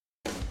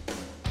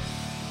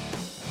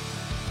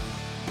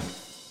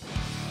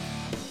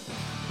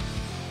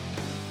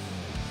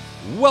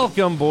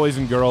Welcome, boys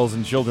and girls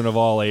and children of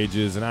all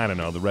ages, and I don't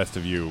know, the rest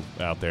of you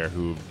out there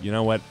who, you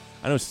know what?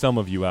 I know some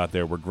of you out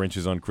there were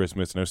Grinches on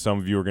Christmas. I know some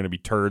of you are going to be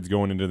turds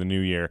going into the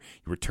new year.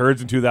 You were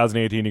turds in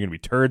 2018. You're going to be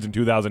turds in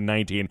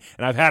 2019,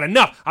 and I've had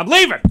enough. I'm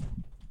leaving.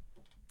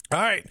 All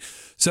right.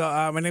 So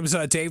my name is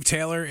Dave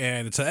Taylor,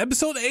 and it's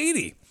episode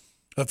 80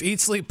 of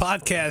Eat, Sleep,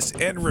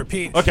 Podcast, and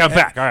Repeat. Okay, I'm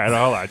back. All right,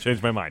 hold on. I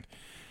changed my mind.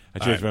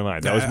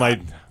 That was my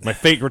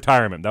fake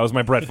retirement. That was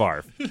my Brett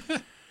Favre.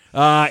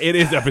 It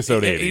is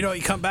episode 80. You know,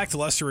 you come back to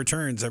Lester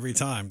Returns every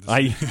time. Of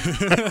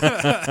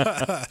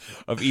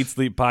Eat,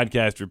 Sleep,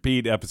 Podcast,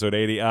 Repeat, episode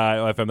 80.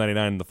 FM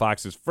 99, the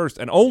Fox's first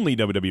and only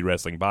WWE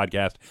wrestling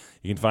podcast.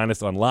 You can find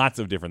us on lots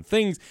of different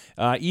things.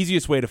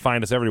 Easiest way to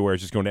find us everywhere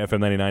is just going to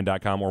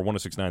fm99.com or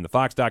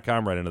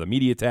 1069thefox.com, right under the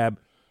media tab.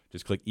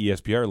 Just click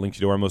ESPR. It links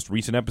you to our most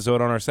recent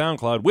episode on our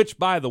SoundCloud, which,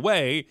 by the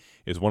way,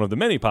 is one of the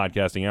many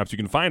podcasting apps you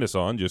can find us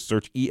on. Just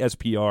search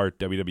ESPR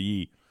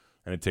WWE,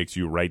 and it takes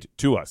you right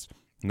to us.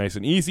 Nice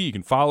and easy. You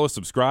can follow us,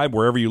 subscribe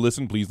wherever you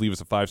listen. Please leave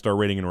us a 5-star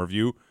rating and a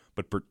review,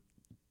 but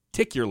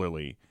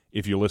particularly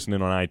if you're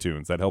listening on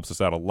iTunes. That helps us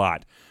out a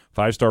lot.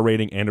 5-star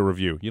rating and a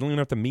review. You don't even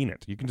have to mean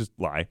it. You can just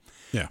lie.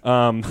 Yeah.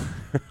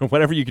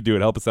 Whatever you can do,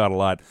 it helps us out a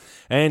lot.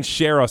 And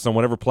share us on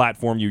whatever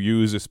platform you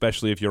use,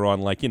 especially if you're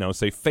on, like, say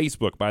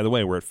Facebook. By the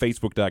way, we're at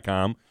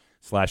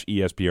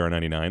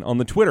facebook.com/ESPR99. On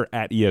the Twitter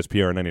at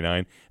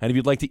ESPR99. And if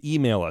you'd like to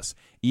email us,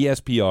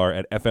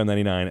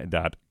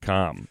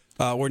 ESPR@FM99.com.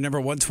 We're number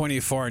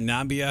 124 in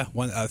Nambia,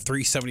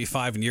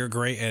 375 in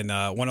Uruguay, and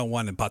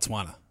 101 in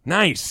Botswana.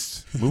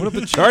 Nice. Moving up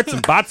the charts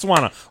in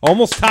Botswana.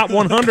 Almost top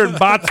 100 in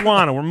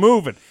Botswana. We're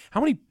moving. How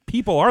many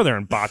people are there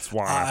in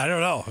Botswana? I don't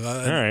know.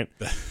 All right.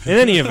 In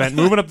any event,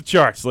 moving up the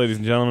charts, ladies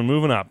and gentlemen,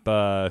 moving up.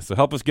 So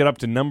help us get up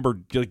to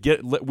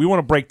we want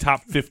to break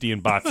top 50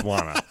 in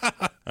Botswana.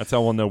 That's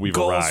how we'll know we've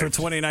Goals arrived. for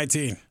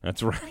 2019.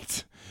 That's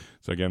right.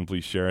 So again,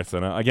 please share us.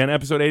 And again,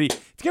 episode 80.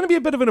 It's going to be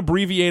a bit of an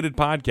abbreviated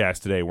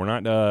podcast today. We're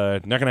not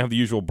going to have the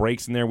usual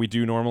breaks in there we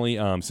do normally,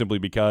 simply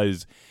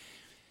because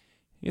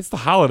it's the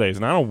holidays,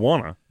 and I don't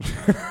want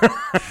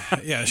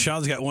to. Yeah,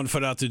 Sean's got one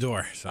foot out the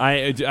door. So.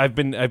 I've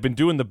been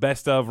doing the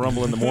best of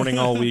Rumble in the Morning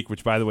all week,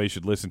 which, by the way, you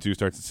should listen to.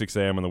 Starts at 6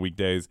 a.m. on the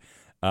weekdays,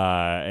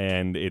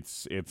 and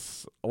it's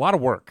a lot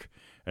of work.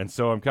 And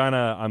so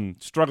I'm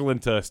struggling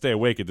to stay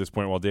awake at this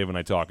point while Dave and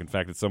I talk. In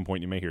fact, at some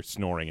point you may hear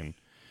snoring, and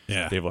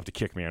yeah, Dave will have to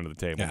kick me under the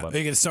table. Yeah. But Are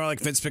you going to snore like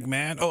Vince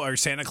McMahon? Oh, or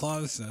Santa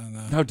Claus? No.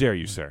 How dare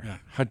you, sir? Yeah.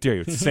 How dare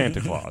you? It's Santa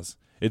Claus.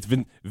 It's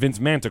Vince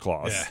Manta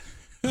Claus.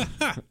 Yeah.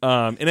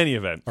 In any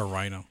event. Or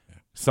Rhino. Yeah.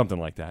 Something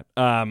like that.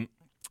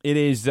 It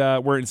is,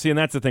 and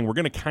that's the thing. We're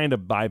going to kind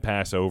of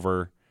bypass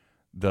over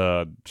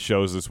the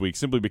shows this week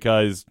simply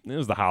because it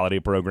was the holiday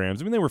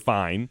programs. I mean, they were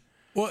fine.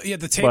 Well, yeah,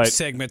 the tape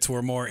segments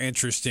were more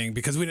interesting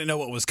because we didn't know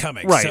what was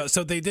coming. Right.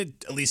 So they did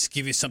at least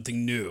give you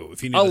something new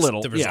if you knew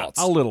the results.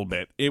 Yeah, a little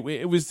bit.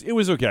 It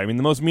was okay. I mean,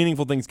 the most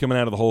meaningful things coming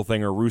out of the whole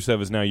thing are Rusev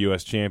is now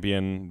U.S.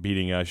 champion,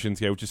 beating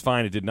Shinsuke, which is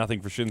fine. It did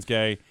nothing for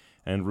Shinsuke,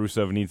 and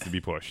Rusev needs to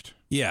be pushed.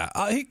 Yeah.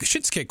 Hey,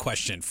 Shinsuke,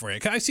 question for you.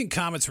 I've seen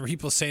comments from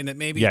people saying that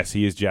maybe... Yes,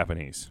 he is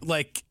Japanese.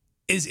 Like...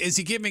 Is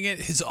he giving it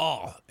his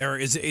all, or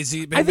is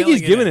he? I think he's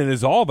giving it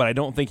his all, but I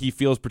don't think he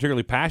feels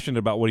particularly passionate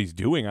about what he's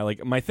doing.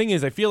 My thing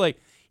is, I feel like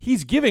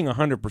he's giving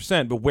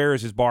 100%, but where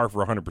is his bar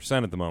for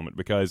 100% at the moment?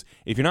 Because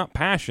if you're not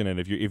passionate,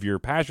 if your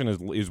passion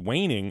is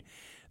waning,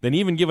 then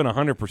even given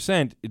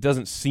 100%, it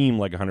doesn't seem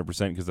like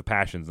 100% because the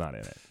passion's not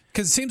in it.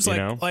 Because it seems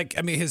like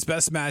his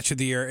best match of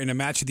the year in a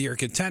match of the year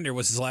contender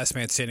was his last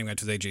man standing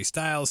match with AJ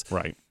Styles.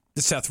 Right.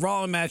 The Seth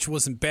Rollins match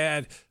wasn't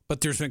bad, but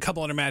there's been a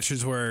couple other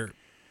matches where.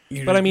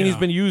 But I mean, he's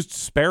been used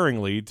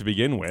sparingly to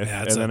begin with,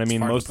 and then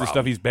most of the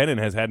stuff he's been in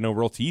has had no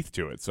real teeth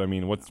to it. So I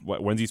mean,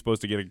 when's he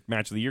supposed to get a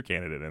match of the year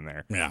candidate in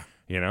there? Yeah,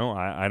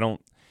 I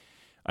don't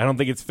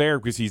think it's fair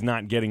because he's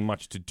not getting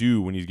much to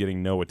do when he's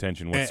getting no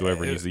attention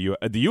whatsoever.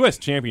 The U.S.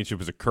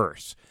 Championship is a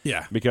curse.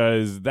 Yeah,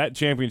 because that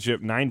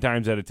championship 9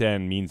 times out of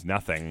 10 means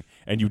nothing,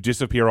 and you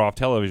disappear off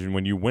television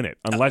when you win it.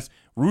 Unless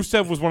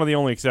Rusev was one of the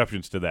only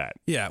exceptions to that.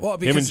 Yeah, well,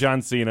 him and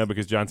John Cena,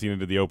 because John Cena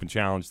did the Open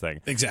Challenge thing.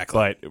 Exactly.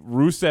 But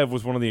Rusev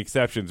was one of the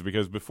exceptions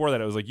because before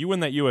that it was like you win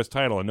that U.S.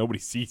 title and nobody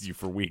sees you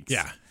for weeks.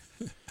 Yeah.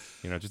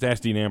 Just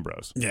ask Dean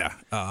Ambrose. Yeah.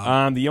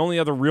 The only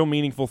other real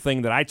meaningful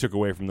thing that I took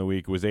away from the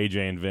week was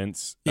AJ and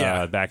Vince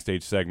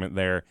backstage segment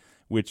there,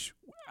 which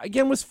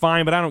again was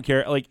fine, but I don't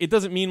care. Like, it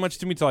doesn't mean much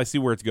to me until I see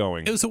where it's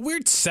going. It was a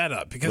weird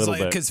setup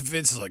because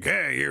Vince is like,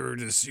 hey, you're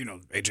just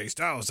AJ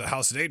Styles, the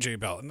House of AJ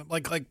belt, and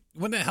like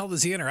when the hell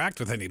does he interact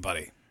with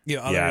anybody?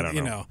 I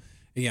don't know.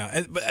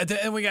 Yeah,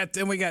 and we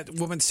got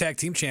women's tag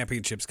team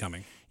championships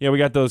coming. Yeah, we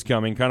got those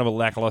coming. Kind of a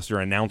lackluster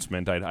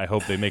announcement. I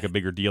hope they make a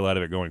bigger deal out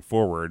of it going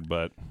forward,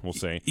 but we'll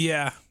see.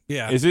 Yeah.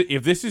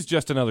 If this is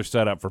just another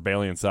setup for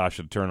Bayley and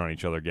Sasha to turn on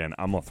each other again,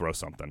 I'm gonna throw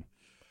something.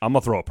 I'm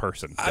gonna throw a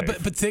person.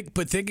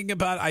 But thinking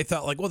about it, I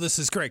thought like, well, this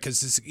is great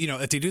because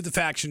if they do the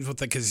factions with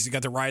because you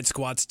got the Riot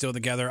Squad still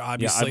together,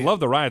 obviously. Yeah, I love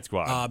the Riot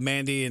Squad.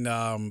 Mandy and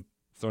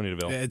Sonya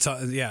Deville. It's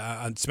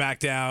on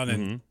SmackDown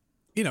and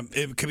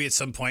it could be at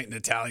some point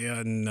Natalya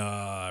and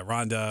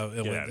Ronda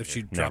if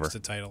she drops the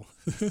title.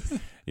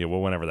 Yeah,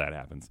 well, whenever that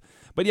happens.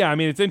 But yeah, I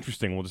mean, it's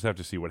interesting. We'll just have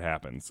to see what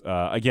happens.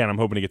 Again, I'm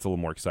hoping it gets a little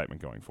more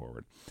excitement going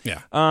forward.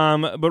 Yeah.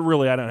 But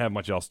really, I don't have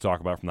much else to talk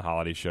about from the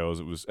holiday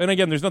shows. And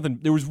again,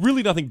 there was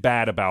really nothing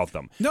bad about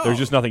them. No. There was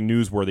just nothing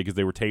newsworthy because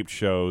they were taped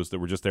shows that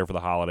were just there for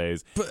the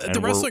holidays. But the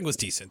wrestling was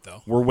decent,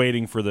 though. We're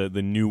waiting for the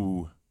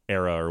new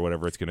era or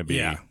whatever it's going to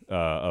be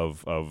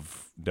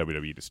of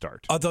WWE to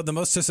start. Although the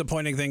most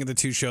disappointing thing of the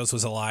two shows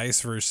was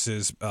Elias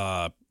versus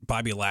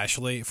Bobby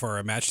Lashley for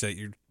a match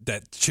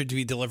that should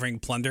be delivering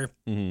plunder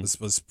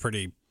was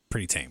pretty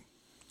tame.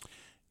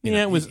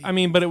 It was. I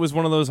mean, but it was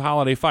one of those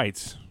holiday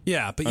fights.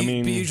 Yeah, but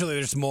usually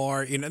there's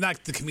more.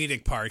 Not the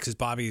comedic part because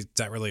Bobby's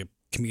not really a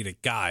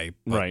comedic guy.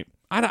 Right.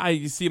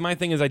 I see. My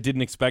thing is, I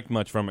didn't expect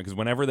much from it because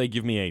whenever they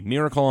give me a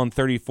Miracle on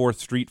 34th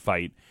Street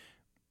fight,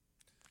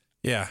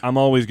 I'm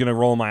always going to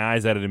roll my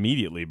eyes at it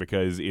immediately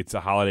because it's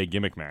a holiday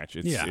gimmick match.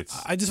 It's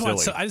I just silly.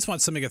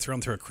 want something to get thrown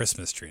through a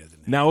Christmas tree.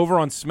 Now over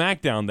on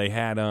SmackDown, they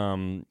had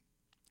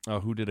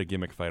who did a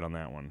gimmick fight on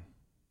that one?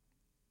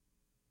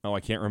 Oh, I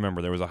can't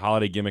remember. There was a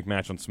holiday gimmick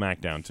match on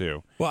SmackDown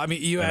too. Well, I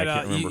mean, you had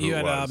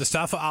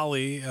Mustafa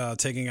Ali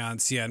taking on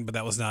Cien, but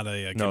that was not a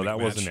gimmick no, that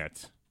match. wasn't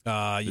it.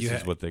 This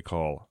is what they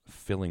call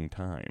filling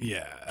time.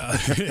 Yeah,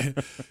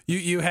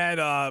 you had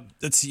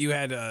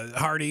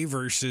Hardy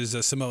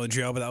versus Samoa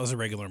Joe, but that was a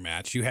regular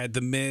match. You had The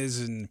Miz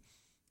and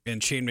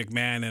Shane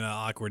McMahon in an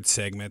awkward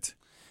segment.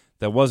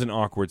 That was an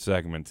awkward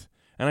segment,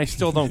 and I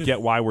still don't get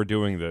why we're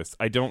doing this.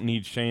 I don't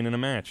need Shane in a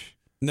match.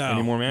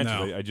 Any more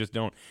matches. No. I just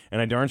don't. And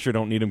I darn sure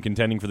don't need him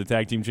contending for the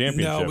tag team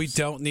championships. No, we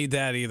don't need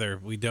that either.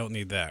 We don't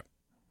need that.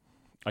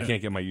 I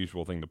can't get my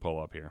usual thing to pull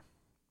up here,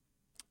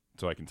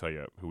 so I can tell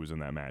you who was in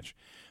that match.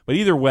 But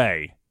either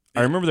way,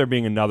 I remember there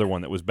being another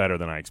one that was better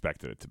than I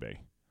expected it to be.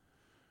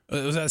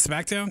 Was that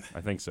SmackDown? I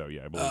think so,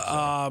 yeah. I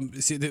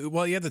believe so.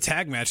 You had the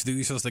tag match.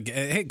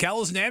 Hey,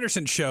 Gallows and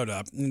Anderson showed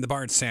up in the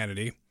Bar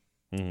Insanity.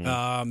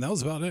 Mm-hmm. That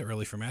was about it,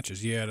 really, for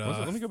matches. You had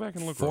let me go back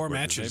and look 4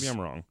 matches. Maybe I'm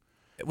wrong.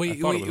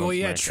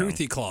 You had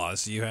Truthy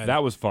Claus. You had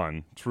that was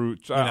fun.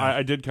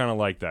 I did kind of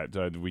like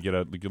that. We get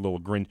a little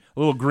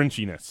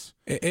grinchiness.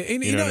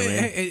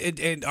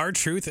 And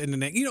R-Truth,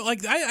 and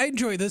I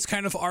enjoy this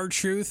kind of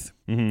R-Truth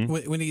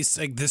when he's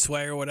like this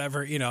way or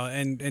whatever.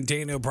 And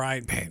Daniel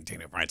Bryan. Man,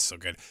 Daniel Bryan's so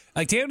good.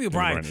 Like Daniel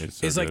Bryan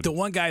is like the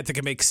one guy that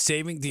can make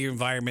saving the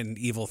environment an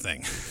evil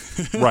thing.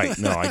 Right.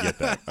 No, I get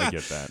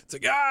that. It's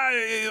like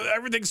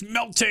everything's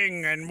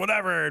melting and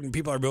whatever, and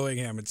people are booing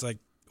him. It's like,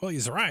 well,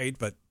 he's right,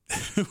 but.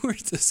 We're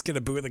just going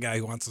to boo the guy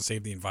who wants to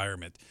save the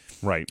environment.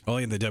 Right.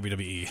 Only in the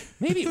WWE.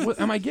 Maybe.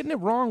 Am I getting it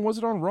wrong? Was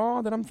it on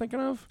Raw that I'm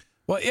thinking of?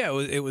 Well, yeah,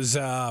 it was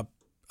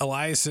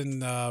Elias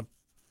and... I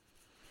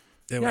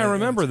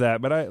remember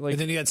that, but And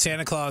then you had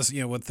Santa Claus,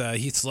 with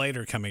Heath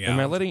Slater coming out. Am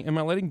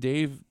I letting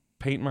Dave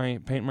paint my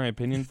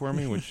opinion for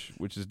me,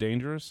 which is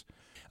dangerous?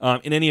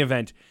 In any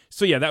event,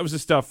 so yeah, that was the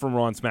stuff from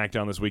Raw and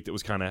SmackDown this week that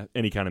was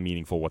any kind of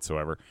meaningful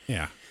whatsoever.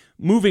 Yeah.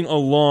 Moving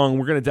along,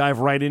 we're going to dive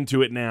right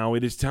into it now.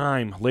 It is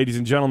time, ladies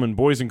and gentlemen,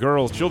 boys and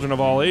girls, children of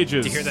all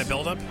ages. Did you hear that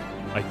build-up?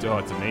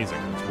 It's amazing.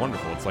 It's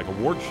wonderful. It's like a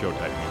award show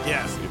type of thing.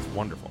 Yeah. It's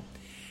wonderful.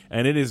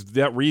 And it is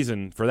that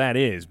reason for that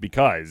is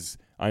because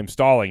I'm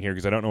stalling here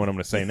because I don't know what I'm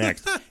going to say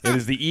next. It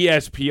is the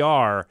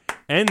ESPR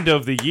end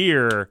of the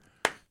year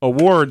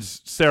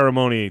awards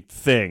ceremony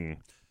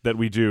thing that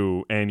we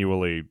do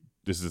annually.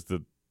 This is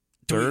the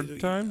third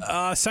time?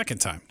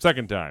 Second time.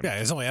 Second time. Yeah,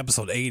 it's only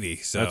episode 80.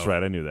 So. That's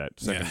right. I knew that.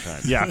 Second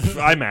time. Yeah,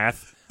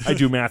 I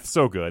do math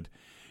so good.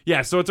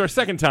 Yeah, so it's our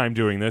second time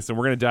doing this, and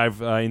we're going to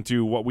dive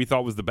into what we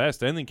thought was the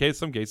best, and in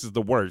some cases,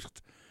 the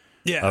worst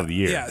of the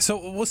year. Yeah,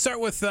 so we'll start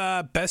with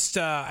best,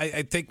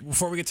 I think,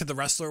 before we get to the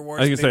Wrestler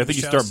Awards. I was going to say, I think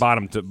you start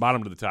bottom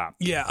to the top.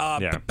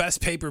 Yeah, best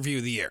pay-per-view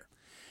of the year.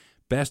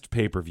 Best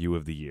pay-per-view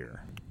of the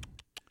year.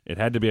 It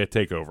had to be a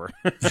takeover.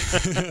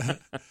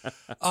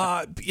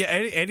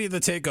 Any of the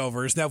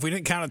takeovers. Now, if we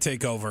didn't count a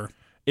takeover.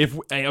 If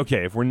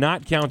we're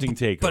not counting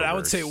takeovers. But I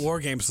would say War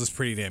Games was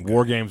pretty damn good.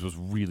 War Games was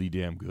really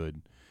damn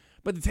good.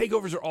 But the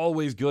takeovers are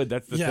always good.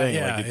 That's the thing.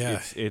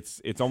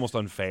 It's almost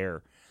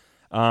unfair.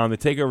 The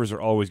takeovers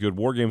are always good.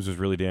 War Games was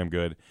really damn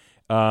good.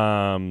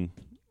 I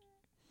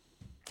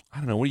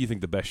don't know. What do you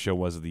think the best show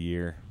was of the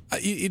year?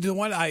 The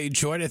one I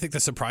enjoyed, I think that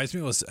surprised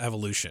me, was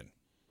Evolution.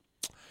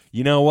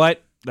 You know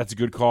what? That's a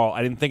good call.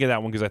 I didn't think of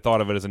that one because I thought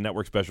of it as a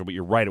network special, but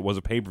you're right. It was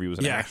a pay-per-view. It was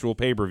an actual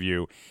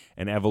pay-per-view.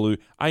 And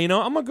Evolution. I'm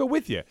going to go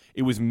with you.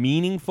 It was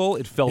meaningful.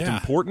 It felt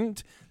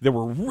important. There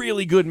were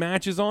really good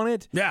matches on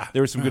it. Yeah.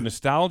 There was some good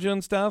nostalgia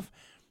and stuff.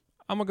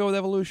 I'm going to go with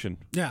Evolution.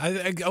 Yeah.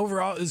 I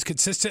overall, it was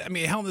consistent. I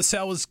mean, Hell in a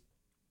Cell was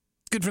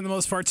good for the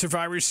most part.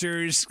 Survivor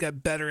Series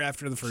got better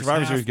after the first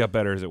Survivor Series got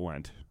better as it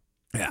went.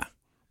 Yeah.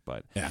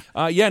 But,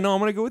 I'm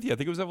going to go with you. I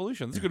think it was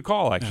Evolution. That's a good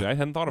call, actually. I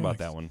hadn't thought about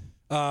that one.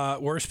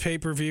 Worst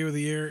pay-per-view of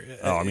the year.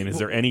 Is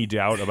there any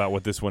doubt about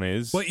what this one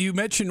is? Well, you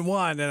mentioned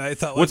one, and I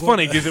thought... What's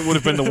funny, because it would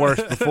have been the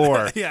worst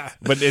before. Yeah.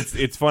 But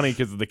it's funny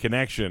because of the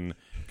connection.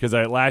 Because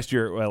last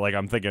year,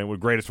 I'm thinking,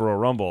 Greatest Royal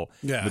Rumble.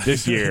 Yeah. But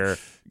this year,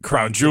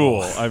 Crown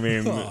Jewel. I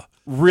mean,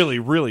 really,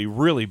 really,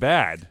 really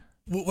bad.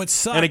 What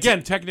sucked? And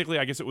again, technically,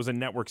 I guess it was a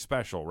network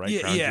special, right?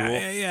 Crown Jewel.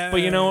 Yeah.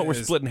 But you know what? We're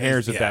splitting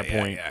hairs at that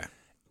point. Yeah.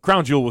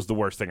 Crown Jewel was the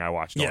worst thing I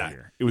watched all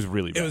year. It was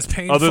really bad. It was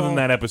painful. Other than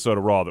that episode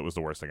of Raw, that was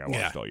the worst thing I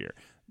watched all year.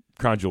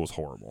 Crown Jewel was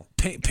horrible.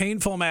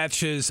 Painful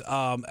matches,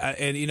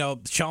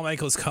 and Shawn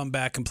Michaels'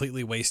 comeback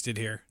completely wasted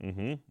here.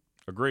 Mm-hmm.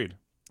 Agreed.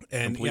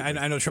 And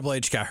I know Triple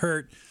H got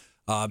hurt.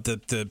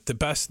 The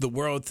best of the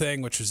world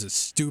thing, which was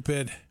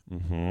stupid.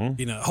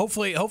 Mm-hmm.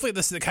 Hopefully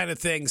this is the kind of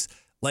things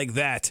like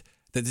that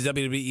the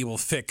WWE will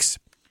fix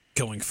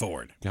going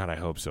forward. God, I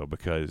hope so,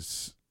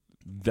 because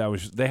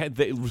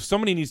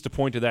somebody needs to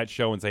point to that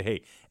show and say,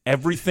 hey,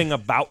 everything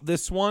about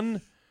this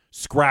one,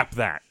 scrap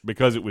that,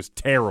 because it was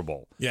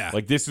terrible. Yeah.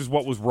 Like, this is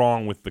what was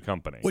wrong with the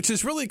company. Which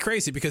is really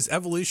crazy, because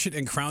Evolution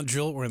and Crown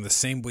Jewel were in the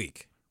same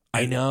week.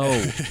 I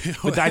know.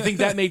 But I think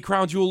that made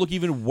Crown Jewel look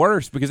even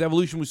worse, because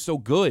Evolution was so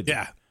good.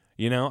 Yeah.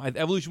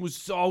 Evolution was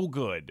so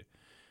good.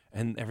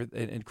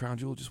 And Crown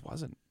Jewel just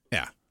wasn't.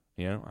 Yeah.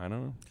 I don't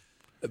know.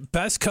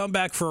 Best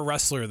comeback for a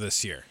wrestler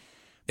this year.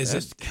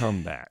 Best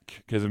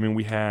comeback. Because,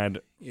 we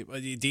had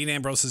Dean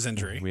Ambrose's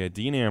injury. We had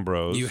Dean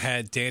Ambrose. You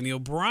had Daniel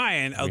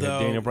Bryan, although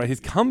Daniel Bryan. His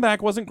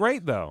comeback wasn't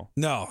great, though.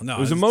 No. It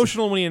was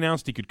emotional when he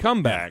announced he could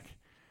come back.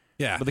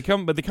 Yeah. But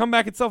the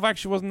comeback itself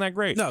actually wasn't that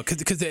great. No,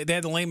 because they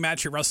had the lame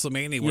match at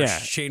WrestleMania where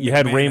Shane you McMahon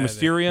had Rey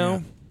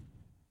Mysterio.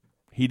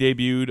 He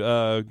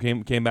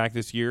debuted, came back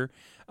this year.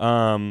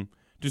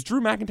 Does Drew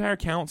McIntyre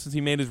count since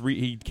he made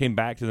he came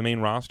back to the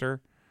main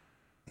roster?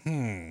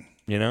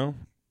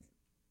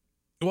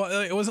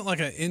 Well, it wasn't like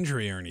an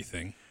injury or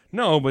anything.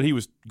 No, but he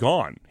was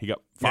gone. He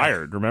got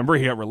fired. Remember,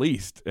 he got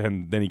released,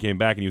 and then he came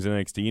back and he was in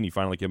NXT, and he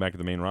finally came back to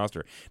the main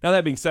roster. Now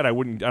that being said, I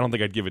don't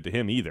think I'd give it to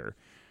him either.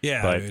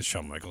 Yeah, but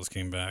Shawn Michaels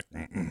came back.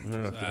 We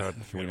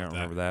don't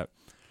remember that.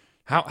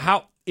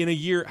 How in a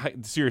year?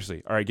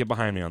 Seriously, all right, get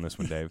behind me on this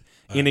one, Dave.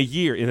 In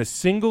a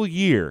single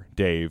year,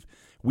 Dave,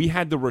 we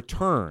had the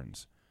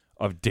returns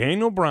of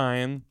Daniel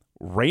Bryan,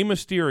 Rey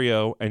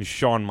Mysterio, and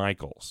Shawn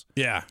Michaels.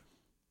 Yeah.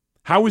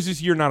 How is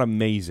this year not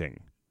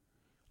amazing?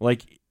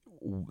 Like,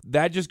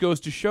 that just goes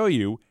to show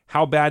you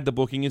how bad the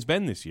booking has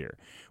been this year.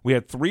 We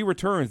had 3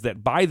 returns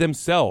that by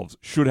themselves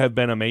should have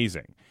been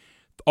amazing.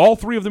 All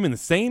 3 of them in the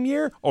same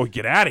year? Oh,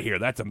 get out of here.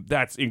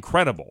 That's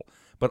incredible.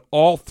 But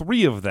all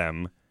 3 of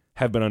them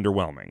have been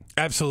underwhelming.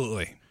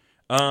 Absolutely.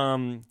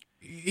 Bobby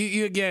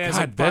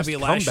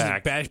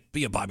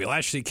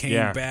Lashley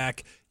came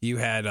back. You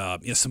had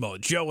Samoa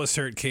Joe was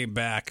hurt, came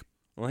back.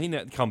 Well, he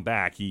didn't come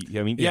back.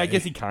 I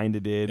guess he kind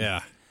of did.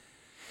 Yeah.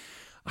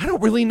 I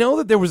don't really know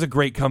that there was a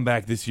great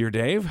comeback this year,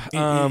 Dave.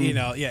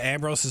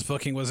 Ambrose's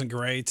booking wasn't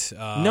great.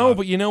 No,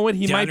 but you know what?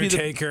 He might be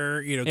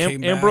Undertaker.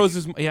 Came Ambrose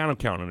is. I don't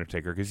count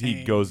Undertaker because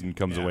he goes and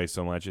comes away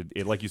so much.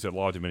 It, like you said,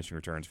 law of diminishing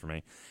returns for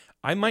me.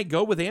 I might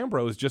go with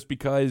Ambrose just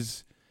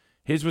because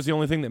his was the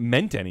only thing that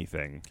meant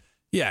anything.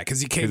 Yeah,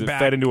 because he came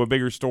back. It fed into a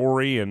bigger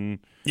story, and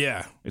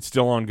it's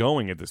still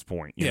ongoing at this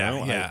point. You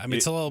know?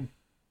 It's a little.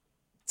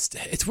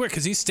 It's weird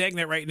because he's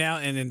stagnant right now,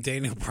 and then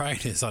Daniel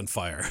Bryan is on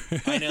fire.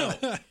 I know,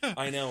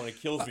 and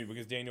it kills me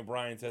because Daniel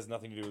Bryan has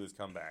nothing to do with his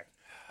comeback.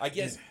 I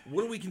guess,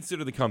 what do we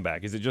consider the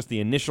comeback? Is it just the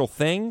initial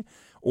thing,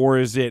 or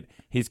is it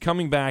his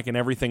coming back and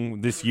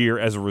everything this year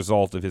as a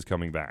result of his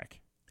coming back?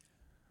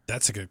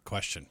 That's a good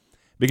question.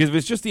 Because if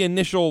it's just the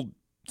initial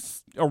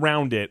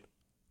around it,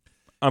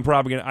 I'm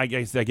probably going to, I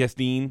guess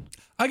Dean.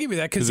 I'll give you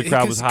that because the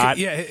crowd was hot.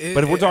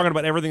 But if we're talking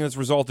about everything that's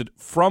resulted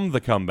from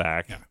the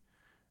comeback... Yeah.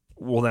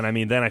 Well, then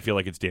I feel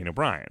like it's Daniel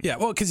Bryan. Yeah,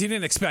 well, because you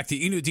didn't expect it.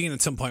 You knew Dean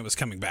at some point was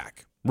coming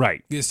back.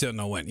 Right. You just don't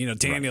know when.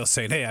 Daniel's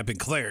saying, "Hey, I've been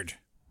cleared."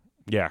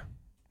 Yeah.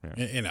 So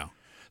you know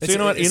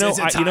what? You know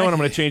what? I'm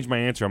going to change my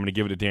answer. I'm going to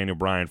give it to Daniel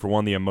Bryan for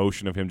one, the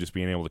emotion of him just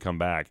being able to come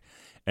back,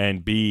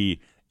 and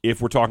B,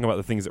 if we're talking about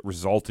the things that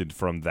resulted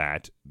from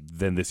that,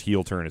 then this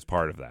heel turn is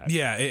part of that.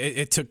 Yeah,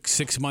 it took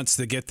 6 months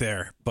to get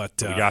there, but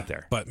we got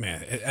there. But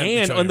man,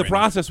 and in the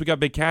process, we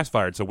got Big Cass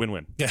fired, so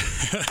win-win. Yeah,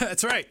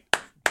 that's right.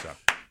 So.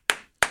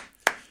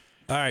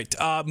 All right,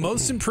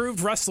 most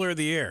improved wrestler of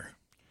the year.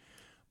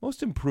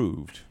 Most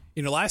improved.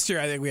 Last year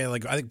I think we had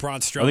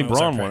Braun Strowman. I think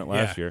Braun won it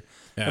last year.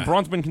 Yeah. And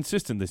Braun's been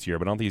consistent this year,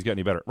 but I don't think he's got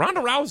any better.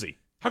 Ronda Rousey.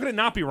 How could it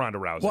not be Ronda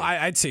Rousey? Well,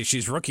 I'd say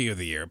she's Rookie of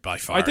the Year by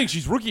far. I think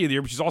she's Rookie of the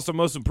Year, but she's also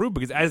most improved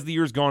because as the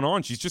year's gone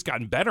on, she's just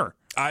gotten better.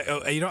 I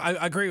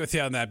agree with you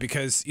on that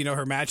because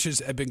her matches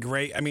have been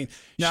great. I mean,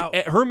 now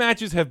her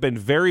matches have been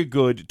very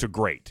good to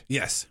great.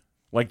 Yes.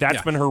 Like,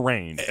 that's been her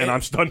range, and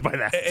I'm stunned by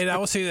that. And I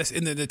will say this,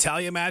 in the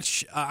Natalya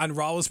match on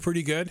Raw was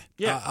pretty good.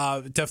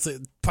 Yeah.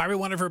 Definitely,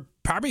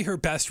 probably her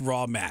best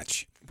Raw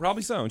match.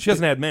 Probably so. And she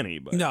hasn't had many.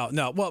 But.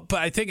 No. Well,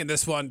 but I think in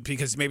this one,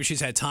 because maybe she's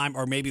had time,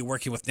 or maybe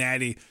working with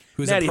Natty,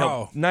 who's a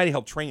pro. Natty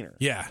helped train her.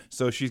 Yeah.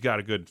 So she's got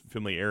a good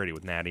familiarity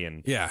with Natty,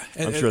 and and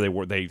I'm sure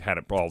they had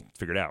it all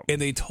figured out. And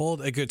they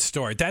told a good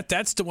story.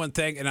 That's the one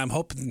thing, and I'm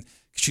hoping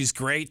she's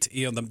great.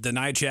 The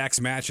Nia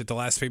Jax match at the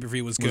last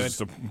pay-per-view was good.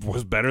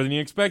 Was better than you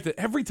expected.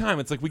 Every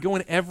time. It's like we go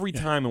in every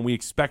time, and we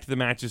expect the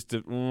matches to,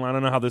 I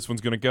don't know how this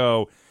one's going to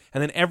go.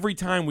 And then every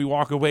time we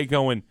walk away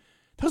going,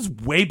 that was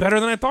way better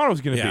than I thought it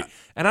was going to be.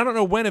 And I don't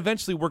know when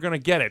eventually we're going to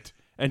get it.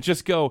 and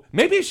just go,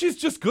 maybe she's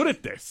just good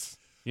at this.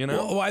 You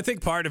know? Well, I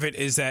think part of it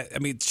is that, I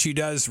mean, she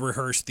does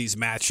rehearse these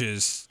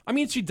matches. I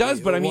mean, she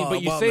does, but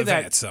but you say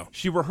that so.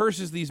 she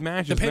rehearses these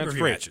matches. The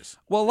pay-per-view matches.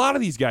 Well, a lot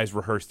of these guys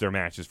rehearse their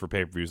matches for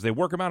pay-per-views. They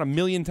work them out a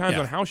million times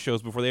on house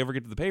shows before they ever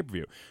get to the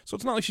pay-per-view. So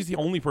it's not like she's the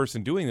only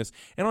person doing this.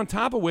 And on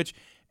top of which,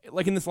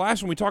 like in this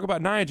last one, we talk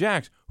about Nia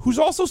Jax, who's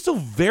also still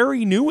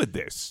very new at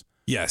this.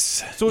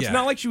 Yes. So it's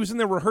not like she was in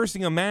there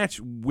rehearsing a match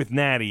with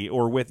Natty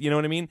or with, you know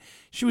what I mean?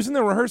 She was in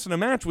there rehearsing a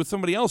match with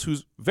somebody else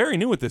who's very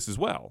new at this as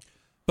well.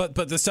 But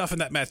the stuff in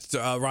that match,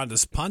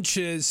 Ronda's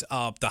punches,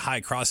 the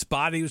high cross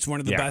body was one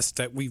of the best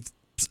that we've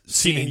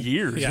seen in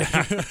years. Yeah.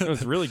 It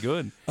was really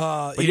good.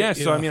 I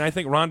mean, I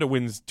think Ronda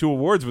wins 2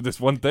 awards with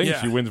this one thing.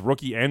 Yeah. She wins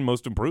Rookie and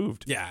Most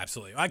Improved. Yeah,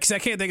 absolutely. Because I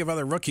can't think of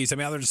other rookies. I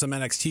mean, other than some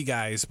NXT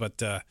guys, but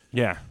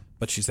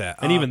she's that.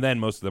 And even then,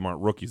 most of them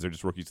aren't rookies. They're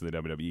just rookies to the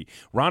WWE.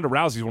 Ronda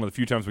Rousey is one of the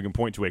few times we can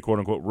point to a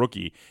quote-unquote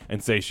rookie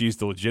and say she's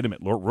the legitimate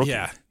rookie.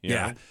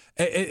 Yeah.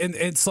 And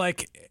it's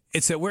like,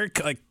 it's a weird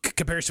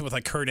comparison with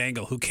like Kurt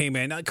Angle, who came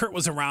in. Now, Kurt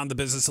was around the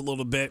business a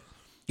little bit.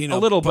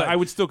 But I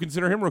would still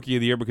consider him Rookie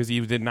of the Year because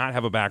he did not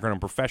have a background in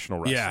professional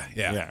wrestling.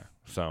 Yeah.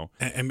 So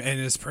and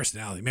his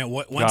personality, man.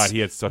 God, he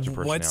had such a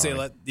personality.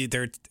 Once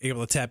they're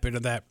able to tap into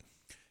that,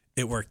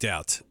 it worked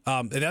out.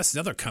 And that's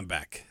another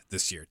comeback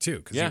this year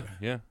too. Yeah.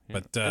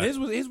 But and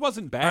his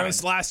wasn't bad. It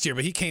was last year,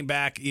 but he came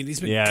back. He's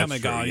been coming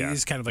and gone.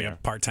 He's kind of like a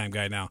part-time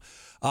guy now.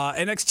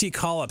 NXT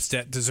call-ups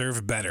that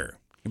deserve better.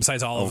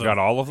 Besides all of them. Got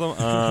all of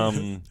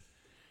them.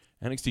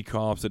 NXT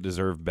call-ups that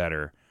deserve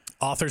better.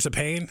 Authors of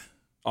Pain.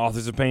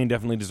 Authors of Pain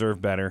definitely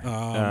deserve better.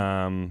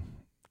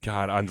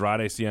 God,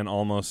 Andrade Cien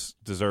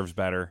almost deserves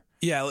better.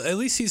 Yeah, at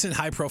least he's in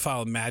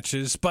high-profile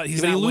matches, but he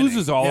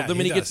loses all of them,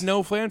 and he gets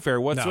no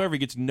fanfare whatsoever. No. He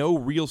gets no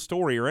real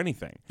story or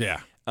anything.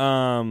 Yeah.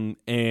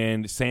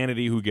 And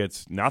Sanity, who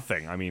gets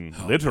nothing. I mean,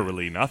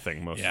 literally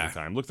nothing most of the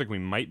time. Looks like we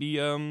might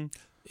be. I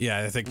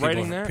think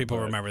people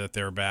remember that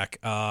they were back.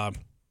 God,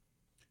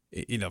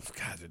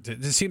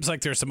 it seems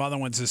like there's some other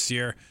ones this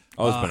year.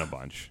 Oh, there's been a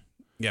bunch.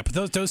 Yeah, but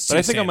those two.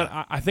 But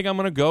I think I'm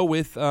gonna go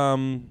with. I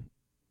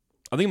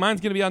think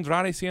mine's gonna be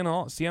Andrade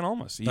Cien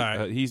Almas.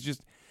 He's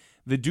just.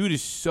 The dude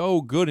is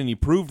so good, and he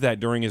proved that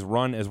during his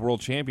run as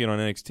world champion on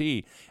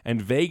NXT.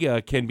 And Vega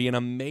can be an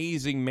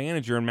amazing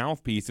manager and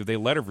mouthpiece if they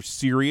let her for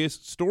serious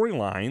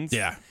storylines.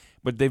 Yeah.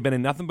 But they've been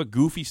in nothing but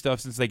goofy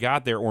stuff since they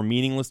got there, or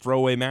meaningless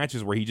throwaway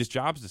matches where he just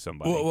jobs to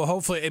somebody. Well,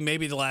 hopefully, and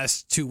maybe the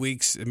last 2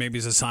 weeks, maybe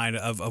is a sign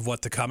of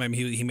what to come. I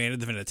mean, he made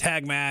it in a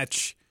tag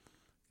match.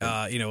 With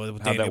How'd Daniel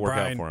that work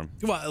Bryan. out for him?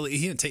 Well,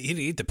 he didn't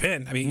eat the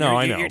pin. I mean,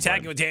 you're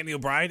tagging with Daniel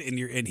Bryan,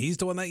 and he's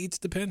the one that eats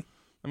the pin.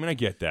 I mean, I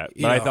get that,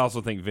 but I also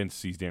think Vince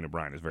sees Daniel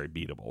Bryan as very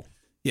beatable.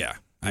 Yeah,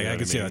 I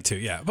can see that too.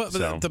 Yeah, but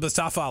the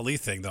Mustafa Ali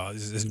thing though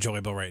is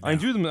enjoyable right now. I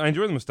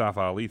enjoy the Mustafa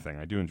Ali thing.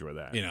 I do enjoy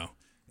that.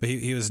 But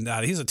he was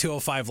not. He's a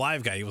 205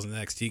 Live guy. He wasn't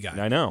an NXT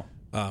guy. I know.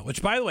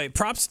 Which, by the way,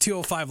 props to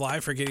 205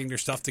 Live for getting their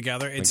stuff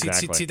together. And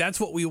see, that's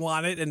what we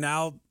wanted, and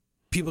now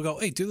people go,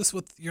 hey, do this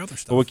with your other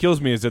stuff. Well, what kills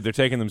me is that they're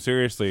taking them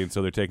seriously, and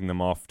so they're taking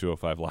them off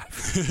 205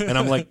 Live. And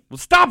I'm like, well,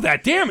 stop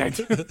that, damn it.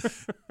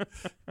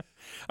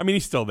 I mean,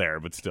 he's still there,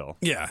 but still.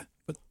 Yeah,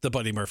 but the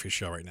Buddy Murphy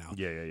show right now.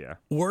 Yeah.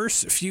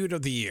 Worst feud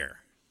of the year.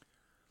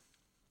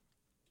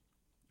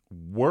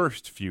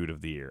 Worst feud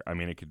of the year. I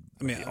mean,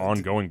 the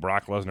ongoing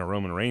Brock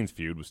Lesnar-Roman Reigns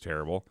feud was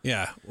terrible.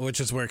 Yeah, which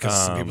is weird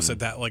because some people said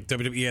that, like,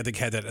 WWE, I think,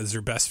 had that as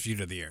their best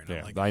feud of the year.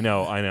 Yeah, I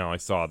know. I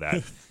saw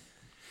that.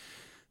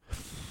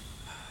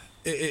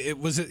 It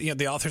was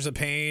the Authors of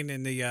Pain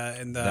and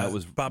that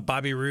was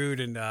Bobby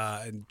Roode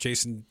and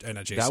Jason.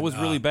 Not Jason. That was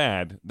really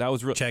bad. That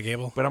was really Chad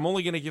Gable. But I'm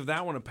only going to give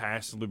that one a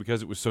pass simply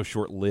because it was so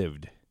short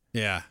lived.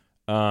 Yeah.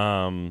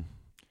 For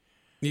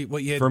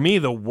me,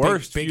 the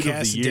worst feud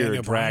of the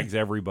year drags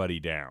everybody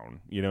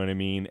down. You know what I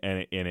mean?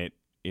 And it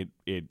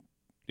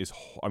is,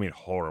 I mean,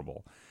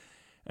 horrible.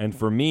 And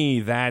for me,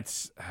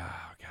 that's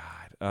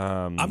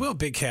I'm going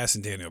Big Cass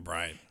and Daniel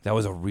Bryan. That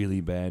was a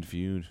really bad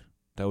feud.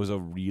 That was a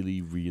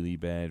really, really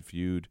bad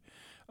feud.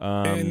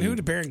 And who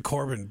did Baron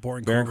Corbin?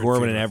 Baron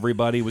Corbin and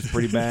everybody was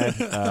pretty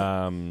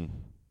bad.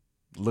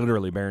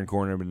 Literally, Baron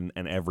Corbin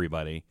and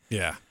everybody.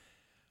 Yeah.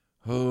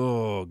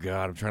 Oh,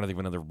 God. I'm trying to think of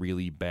another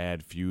really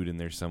bad feud in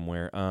there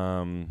somewhere.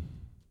 I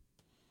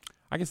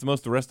guess the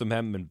rest of them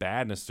haven't been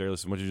bad necessarily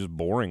so much as just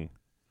boring.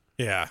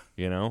 Yeah.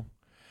 You know?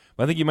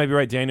 But I think you might be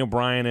right. Daniel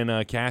Bryan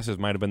and Cassius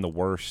might have been the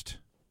worst.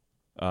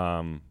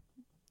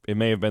 It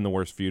may have been the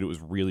worst feud. It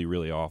was really,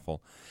 really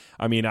awful.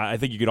 I mean, I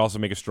think you could also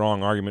make a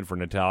strong argument for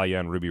Natalya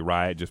and Ruby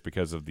Riott just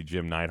because of the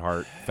Jim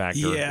Neidhart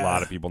factor. Yeah. A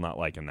lot of people not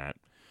liking that.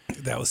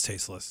 That was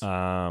tasteless.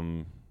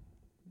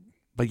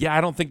 But yeah,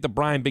 I don't think the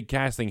Bryan Big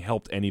Cass thing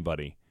helped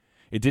anybody.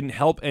 It didn't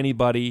help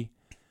anybody,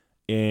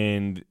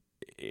 and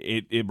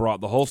it brought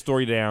the whole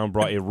story down.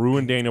 It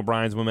ruined Daniel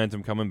Bryan's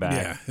momentum coming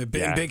back. Yeah,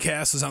 Big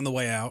Cass is on the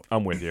way out.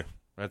 I'm with you.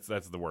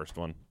 That's the worst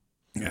one.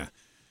 Yeah.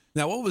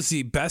 Now, what was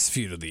the best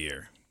feud of the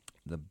year?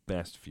 The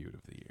best feud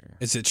of the year.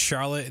 Is it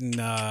Charlotte and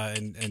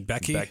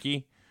Becky?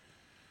 Becky.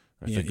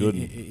 That's a good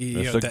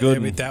one. I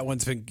mean, that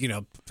one's been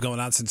going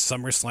on since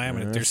SummerSlam,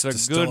 and there's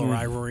still a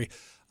rivalry.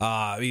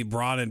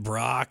 Braun and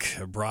Brock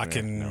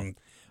and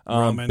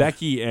Roman.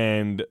 Becky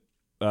and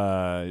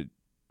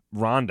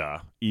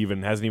Ronda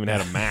hasn't even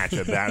had a match.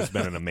 That's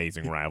been an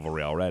amazing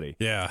rivalry already.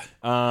 Yeah.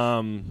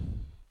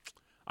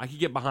 I could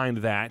get behind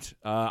that.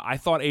 I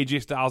thought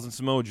AJ Styles and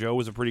Samoa Joe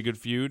was a pretty good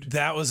feud.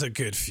 That was a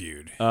good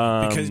feud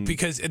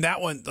because and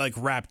that one like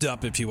wrapped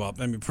up, if you will.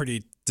 I mean,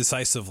 pretty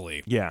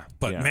decisively. Yeah,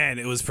 but man,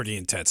 it was pretty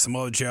intense.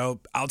 Samoa Joe,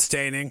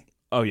 outstanding.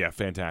 Oh yeah,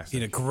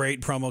 fantastic.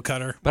 Great promo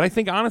cutter. But I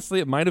think honestly,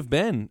 it might have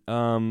been.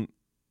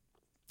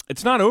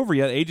 It's not over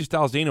yet. AJ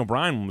Styles Daniel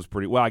Bryan one was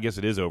pretty. Well, I guess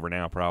it is over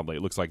now. Probably.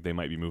 It looks like they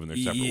might be moving their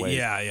separate ways.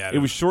 Yeah. It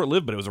was short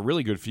lived, but it was a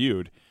really good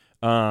feud.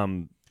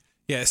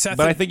 Seth.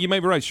 But I think you might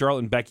be right.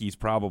 Charlotte and Becky's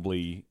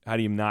probably. How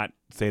do you not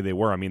say they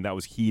were? I mean, that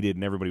was heated,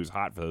 and everybody was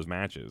hot for those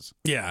matches.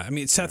 Yeah, I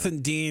mean, Seth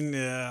and Dean.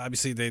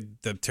 Obviously,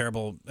 the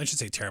terrible. I should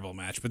say terrible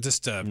match, but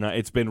just. No,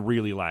 it's been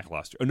really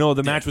lackluster. No,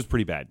 the match was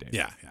pretty bad, Dave.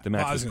 Yeah. The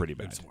match was pretty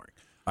bad.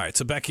 All right,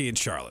 so Becky and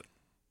Charlotte,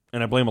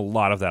 and I blame a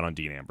lot of that on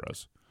Dean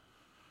Ambrose.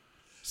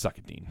 Suck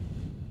it, Dean.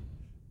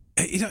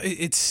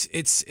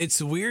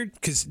 It's weird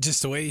because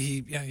just the way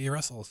he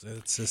wrestles,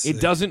 it's just, it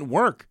doesn't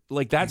work.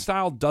 Like that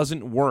style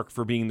doesn't work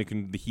for being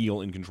the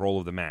heel in control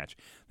of the match.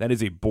 That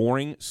is a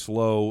boring,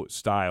 slow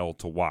style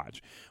to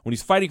watch. When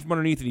he's fighting from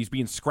underneath and he's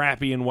being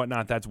scrappy and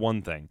whatnot, that's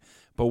one thing.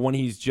 But when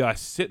he's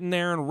just sitting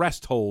there in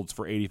rest holds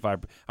for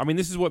 85, I mean,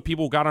 this is what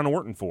people got on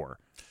Orton for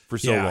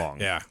so long.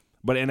 Yeah.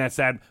 And that's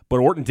sad. But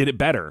Orton did it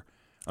better.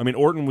 I mean,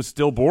 Orton was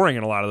still boring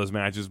in a lot of those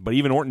matches, but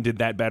even Orton did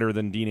that better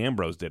than Dean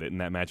Ambrose did it in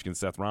that match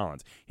against Seth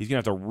Rollins. He's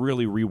going to have to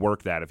really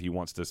rework that if he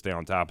wants to stay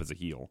on top as a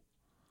heel.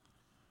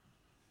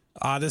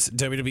 Oddest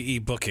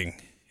WWE booking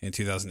in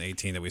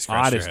 2018 that we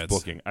scratched our heads.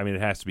 Booking. I mean,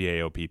 it has to be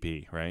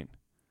AOPP, right?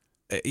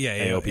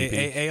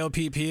 AOPP.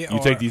 AOPP. You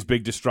take these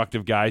big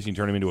destructive guys and you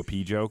turn them into a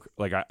P joke.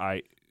 Like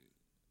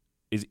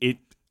is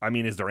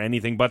there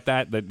anything but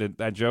that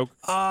joke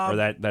or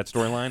that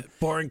storyline?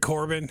 Boring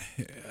Corbin.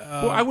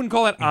 Well, I wouldn't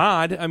call that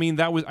odd. I mean,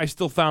 I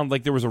still found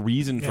like there was a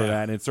reason for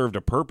that, and it served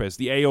a purpose.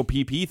 The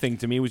AOPP thing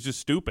to me was just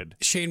stupid.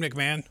 Shane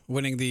McMahon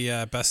winning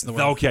the best in the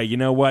world. Okay, you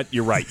know what?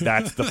 You're right.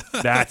 That's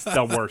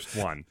the worst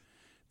one.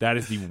 That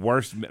is the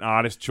worst,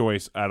 oddest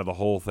choice out of the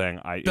whole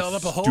thing. Build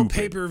up a whole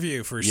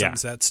pay-per-view for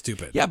something that's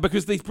stupid. Yeah,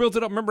 because they built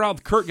it up. Remember how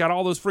Kurt got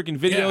all those freaking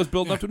videos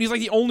built up to it? He's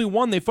like the only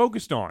one they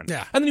focused on.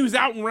 Yeah. And then he was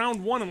out in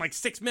round one in like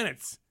 6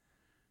 minutes.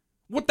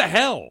 What the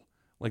hell?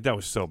 Like, that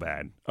was so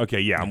bad. Okay,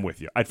 yeah, I'm with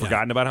you. I'd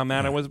forgotten about how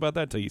mad I was about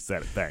that until you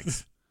said it.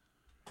 Thanks.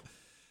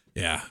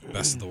 Yeah,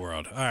 best in the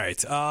world. All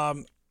right,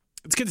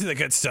 let's get to the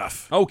good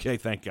stuff. Okay,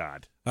 thank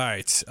God. All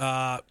right,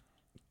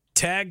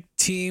 tag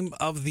team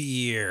of the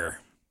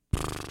year.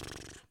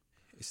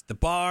 Is it the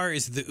Bar?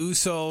 Is it the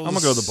Usos? I'm going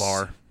to go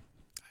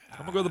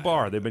the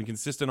Bar. They've been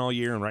consistent all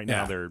year, and right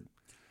now they're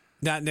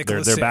not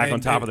Nicholas. They're back on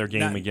top of their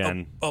game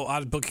again.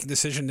 Odd booking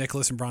decision,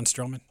 Nicholas and Braun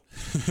Strowman.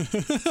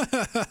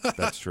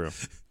 That's true.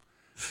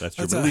 But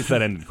at least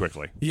that ended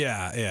quickly.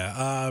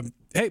 Yeah.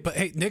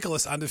 Hey,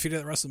 Nicholas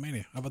undefeated at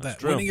WrestleMania. How about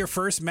that? Winning your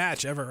first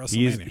match ever at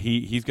WrestleMania.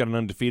 He's got an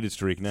undefeated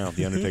streak now.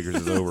 The Undertaker's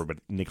is over, but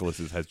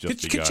Nicholas's has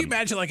just begun. Could you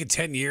imagine like in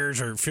 10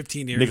 years or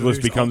 15 years? Nicholas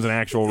becomes an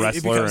actual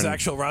wrestler. He becomes an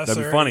actual wrestler.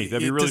 That'd be funny.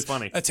 That'd be really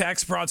funny.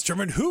 Attacks Braun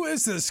Strowman. Who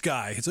is this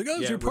guy? It's like,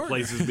 it's your partner.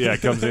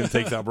 Comes in,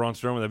 takes out Braun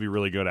Strowman. That'd be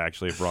really good,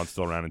 actually, if Braun's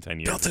still around in 10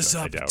 years. Built this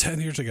up 10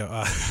 years ago.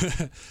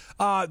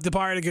 The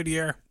Bar had a good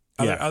year.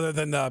 Other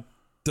than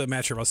the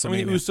match at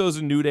WrestleMania. I mean, Usos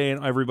and New Day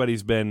and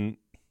everybody's been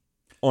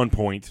on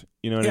point.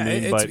 You know what I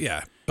mean?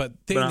 But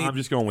I'm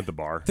just going with the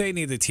Bar. They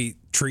need to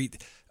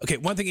treat. Okay,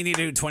 one thing you need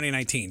to do in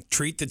 2019: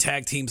 treat the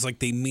tag teams like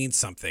they mean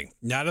something,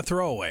 not a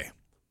throwaway.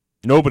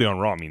 Nobody on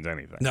Raw means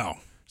anything. No.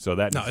 So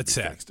that needs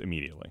to be fixed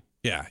immediately.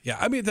 Yeah.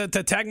 I mean, the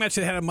tag match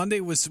they had on Monday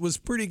was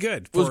pretty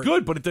good. It was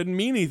good, but it didn't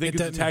mean anything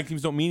because the tag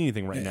teams don't mean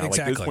anything right now. Exactly, like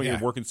at this point, you're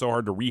working so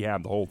hard to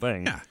rehab the whole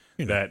thing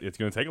that it's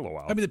going to take a little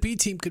while. I mean, the B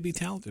team could be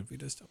talented if we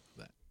just don't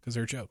do that because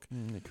they're a joke.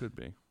 It could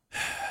be.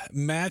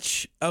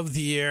 Match of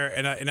the year,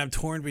 and I'm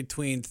torn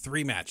between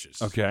 3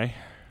 matches. Okay.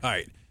 All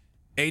right.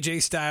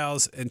 AJ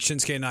Styles and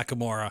Shinsuke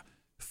Nakamura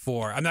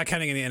I'm not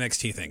counting any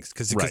NXT things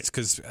because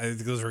I think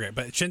those were great.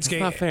 But Shinsuke,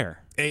 that's not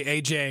fair.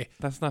 AJ,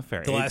 that's not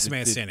fair. The last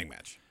man standing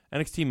match.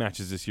 NXT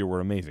matches this year were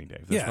amazing,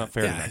 Dave. That's not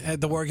fair. Yeah,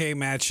 the War Game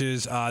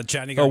matches.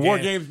 Johnny Gargano. The War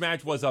Games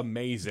match was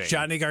amazing.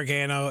 Johnny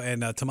Gargano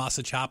and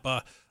Tommaso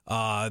Ciampa.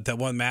 That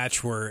one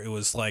match where it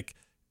was like,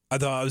 I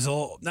thought it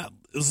was not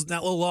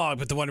a little long,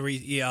 but the one where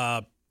he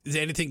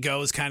anything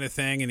goes kind of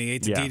thing, and he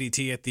ate the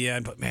DDT at the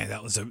end. But man,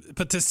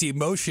 but just the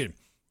emotion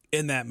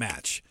in that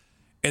match,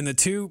 and the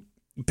 2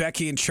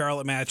 Becky and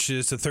Charlotte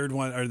matches, the third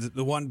one or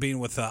the one being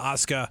with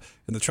Asuka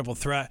and the triple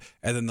threat,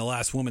 and then the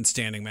last woman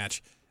standing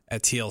match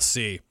at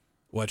TLC,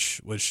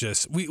 which was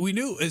just we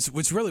knew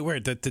it's really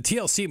weird that the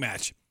TLC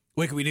match,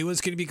 like we knew it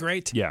was going to be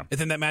great, and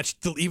then that match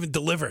even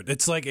delivered.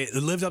 It's like it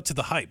lived up to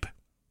the hype.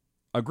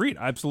 Agreed,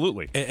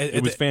 absolutely.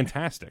 It was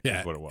fantastic. Yeah,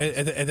 is what it was.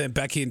 And then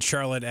Becky and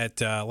Charlotte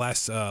at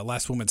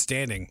last woman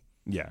standing.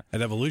 Yeah,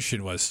 at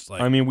Evolution was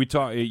like. I mean, we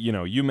talked.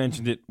 You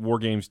mentioned it. War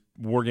Games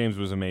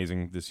was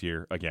amazing this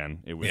year. Again,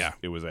 it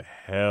was a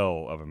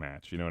hell of a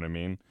match. You know what I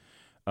mean?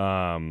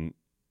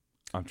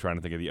 I'm trying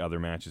to think of the other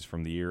matches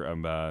from the year.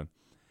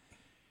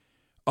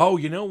 Oh,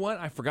 you know what?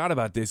 I forgot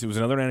about this. It was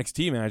another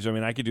NXT match. I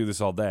mean, I could do this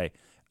all day.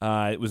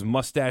 It was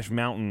Mustache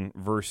Mountain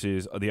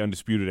versus the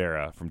Undisputed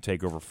Era from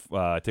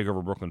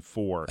Takeover Brooklyn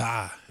 4.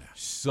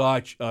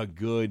 Such a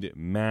good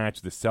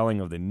match. The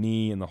selling of the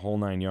knee and the whole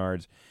 9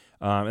 yards.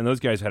 And those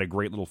guys had a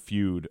great little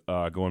feud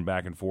going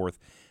back and forth.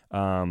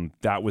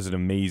 That was an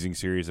amazing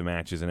series of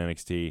matches in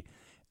NXT.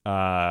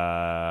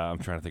 I'm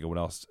trying to think of what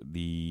else.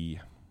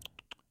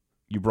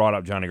 You brought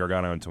up Johnny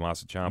Gargano and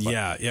Tommaso Ciampa.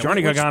 Yeah.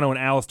 Johnny Gargano and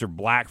Aleister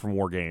Black from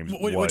War Games.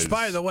 Which,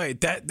 by the way,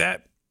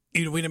 that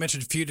we didn't mention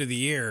feud of the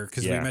year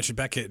because we mentioned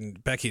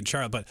Becky and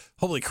Charlotte, but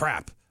holy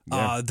crap,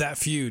 that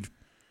feud,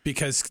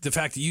 because the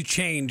fact that you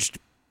changed,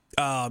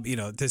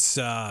 this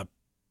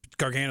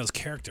Gargano's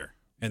character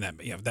in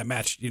that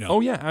match. Oh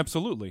yeah,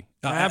 absolutely.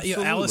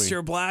 Absolutely.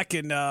 Aleister Black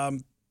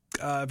and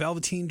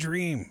Velveteen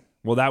Dream.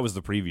 Well, that was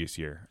the previous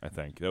year, I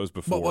think. That was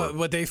before.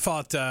 What they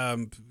fought?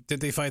 Did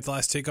they fight the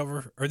last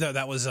Takeover? Or no,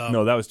 that was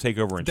no, that was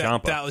Takeover and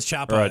Ciampa. That was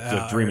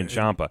Ciampa. Dream and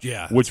Ciampa.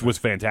 Yeah, which was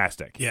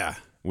fantastic. Yeah,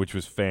 which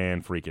was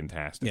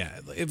fan-freaking-tastic. Yeah,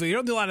 if you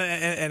don't do a lot of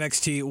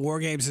NXT, War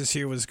Games this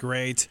year was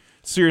great.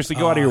 Seriously,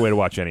 go out of your way to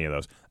watch any of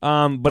those.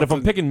 But if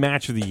I'm picking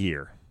match of the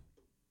year,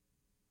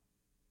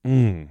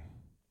 to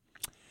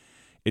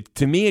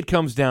me it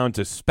comes down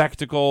to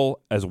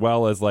spectacle as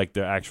well as like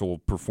the actual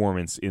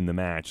performance in the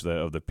match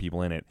of the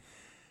people in it.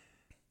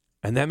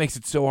 And that makes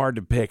it so hard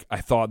to pick.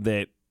 I thought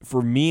that,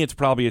 for me, it's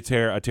probably a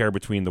tear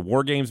between the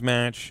War Games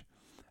match,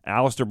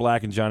 Aleister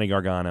Black and Johnny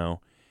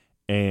Gargano,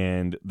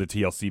 and the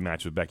TLC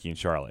match with Becky and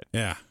Charlotte.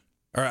 Yeah.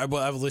 Or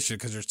Evolution,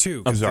 because there's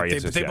two. I'm sorry,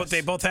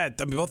 they both had,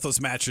 both those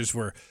matches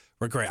were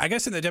great. I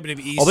guess in the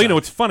WWE Although,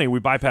 it's funny,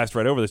 we bypassed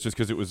right over this just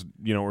because it was,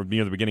 near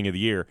the beginning of the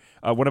year.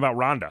 What about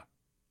Ronda?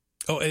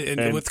 Oh,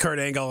 and with Kurt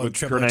Angle and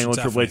Triple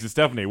H and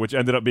Stephanie, which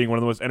ended up being one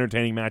of the most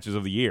entertaining matches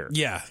of the year.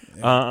 Yeah,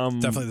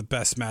 definitely the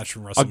best match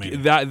from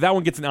WrestleMania. That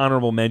one gets an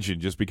honorable mention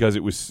just because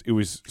it was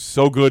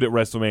so good at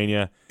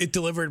WrestleMania. It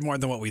delivered more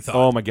than what we thought.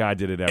 Oh my God,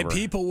 did it ever! And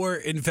people were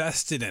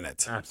invested in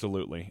it.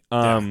 Absolutely.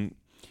 But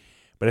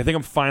I think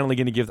I'm finally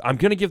going to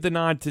give the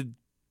nod to.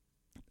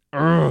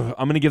 I'm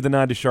going to give the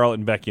nod to Charlotte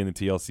and Becky in the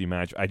TLC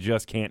match. I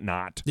just can't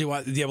not. Do you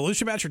want the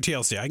Evolution match or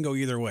TLC? I can go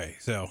either way.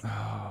 So,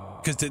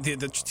 because the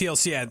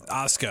TLC had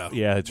Asuka,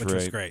 which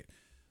was great.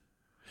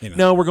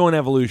 No, we're going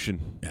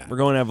Evolution. Yeah. We're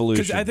going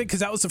Evolution. Because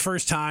that was the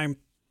first time,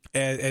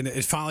 and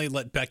it finally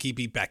let Becky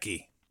be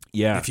Becky.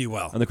 Yeah, if you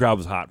will. And the crowd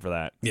was hot for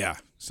that. Yeah.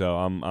 So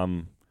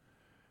I'm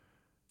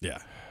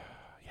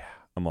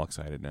all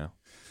excited now.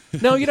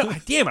 No,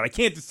 damn it, I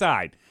can't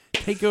decide.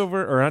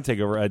 Takeover or not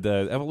Takeover?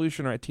 The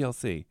Evolution or at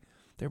TLC?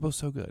 They're both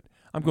so good.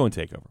 I'm going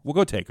Takeover. We'll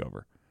go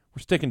Takeover. We're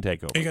sticking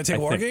Takeover. Are you going to take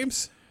War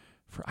Games?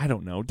 I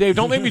don't know. Dave,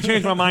 don't make me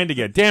change my mind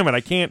again. Damn it, I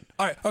can't.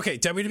 All right, okay.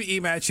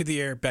 WWE match of the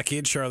year, Becky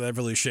and Charlotte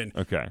Evolution.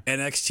 Okay.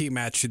 NXT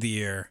match of the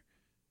year.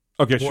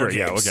 Okay, War Games.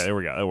 Yeah, okay, there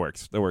we go. That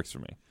works. That works for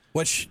me.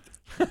 Which,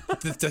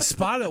 the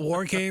spot at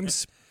War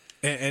Games,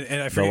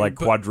 and I forget.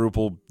 The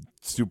quadruple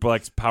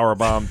suplex,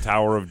 powerbomb,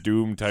 Tower of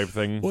Doom type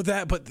thing. Well,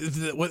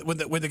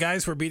 when the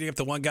guys were beating up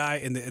the one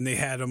guy and they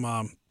had him,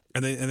 and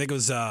it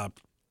goes,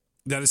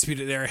 the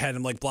Undisputed Era had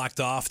him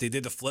blocked off. They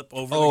did the flip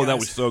over. Oh, that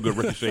was so good.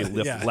 Ricochet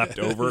leapt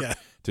over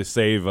to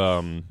save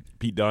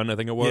Pete Dunne, I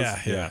think it was.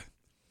 Yeah.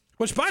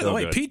 Which, by the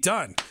way, good. Pete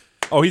Dunne.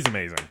 Oh, he's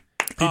amazing.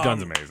 Pete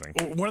Dunne's amazing.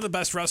 One of the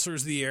best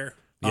wrestlers of the year.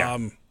 Yeah.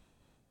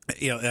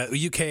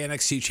 UK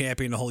NXT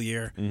champion the whole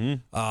year.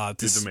 Mm-hmm.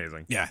 He's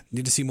amazing. Yeah,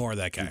 need to see more of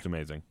that guy. He's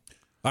amazing.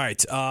 All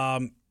right.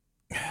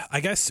 I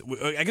guess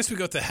we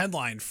go with the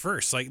headline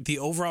first, like the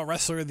overall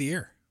wrestler of the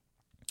year.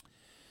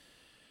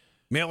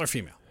 Male or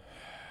female?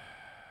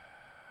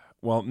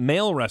 Well,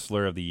 male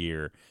wrestler of the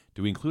year.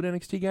 Do we include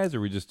NXT guys, or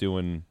are we just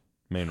doing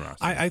main roster?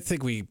 I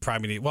think we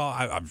probably need. Well,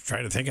 I'm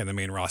trying to think of the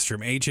main roster.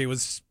 AJ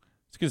was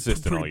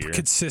consistent all year.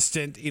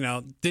 Consistent, he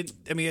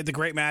had the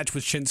great match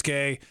with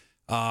Shinsuke,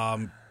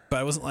 but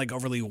I wasn't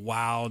overly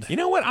wowed. You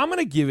know what? I'm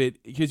gonna give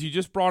it because you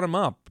just brought him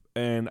up,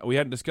 and we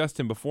hadn't discussed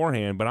him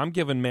beforehand. But I'm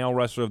giving male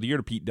wrestler of the year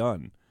to Pete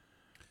Dunne.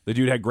 The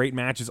dude had great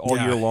matches all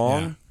year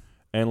long. Yeah.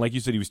 And like you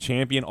said, he was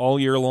champion all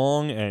year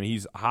long, and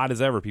he's hot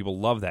as ever. People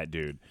love that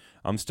dude.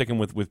 I'm sticking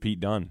with Pete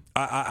Dunne.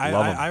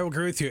 I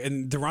agree with you.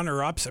 And the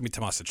runner-ups,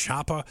 Tommaso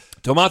Ciampa.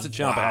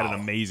 Had an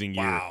amazing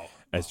year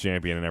as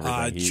champion and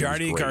everything.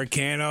 Johnny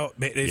Gargano.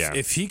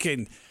 If he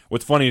can...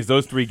 What's funny is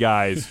those three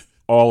guys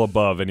all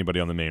above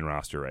anybody on the main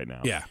roster right now.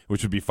 Yeah.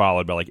 Which would be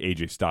followed by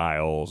AJ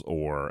Styles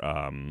or...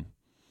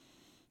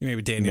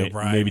 maybe Daniel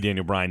Bryan. Maybe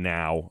Daniel Bryan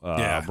now.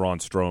 Braun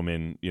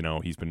Strowman,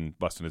 he's been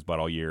busting his butt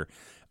all year.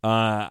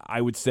 I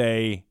would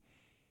say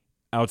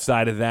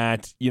outside of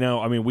that,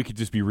 we could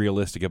just be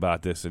realistic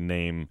about this and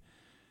name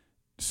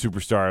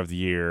Superstar of the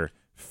Year,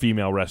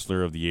 Female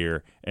Wrestler of the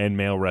Year, and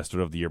Male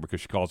Wrestler of the Year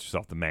because she calls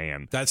herself the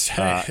Man. That's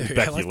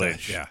Becky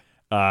Lynch. Yeah.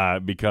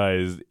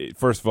 Because,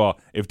 first of all,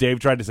 if Dave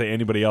tried to say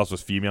anybody else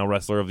was female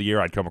wrestler of the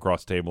year, I'd come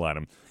across the table at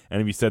him. And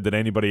if he said that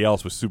anybody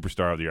else was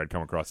superstar of the year, I'd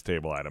come across the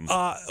table at him.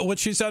 What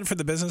she's done for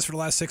the business for the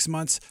last 6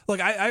 months, look,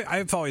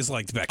 I've always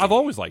liked Becky. I've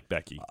always liked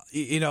Becky.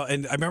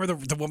 And I remember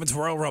the Women's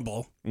Royal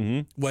Rumble,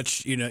 which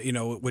she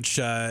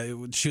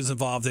was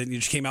involved in.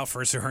 She came out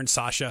first, her and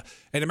Sasha.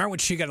 And I remember when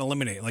she got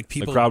eliminated, like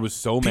people, the crowd was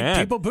so mad.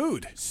 People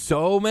booed,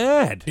 so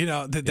mad. They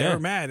were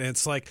mad, and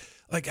it's like,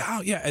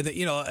 oh yeah, and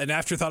an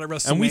afterthought at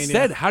WrestleMania. And we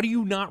said, how do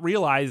you not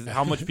realize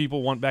how much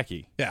people want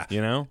Becky? Yeah,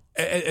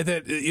 And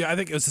then, I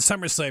think it was the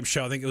SummerSlam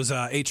show. I think it was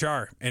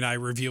HR and I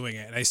reviewing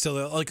it, and I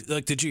still like.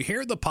 Did you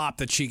hear the pop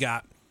that she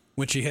got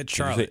when she hit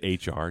Charlotte? Did you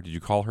say HR? Did you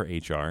call her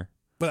HR?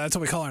 But that's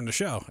what we call her on the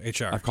show,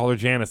 HR. I've called her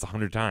Janice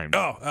 100 times.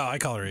 Oh, I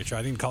call her HR.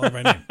 I didn't call her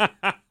by name.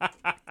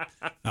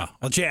 Oh,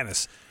 well,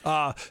 Janice.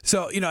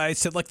 So I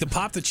said, like, the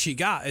pop that she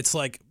got, it's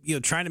like,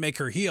 trying to make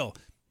her heel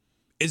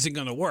isn't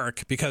going to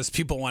work because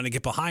people want to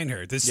get behind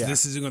her. This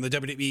isn't going to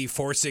WWE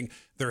forcing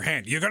their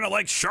hand. You're going to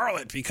like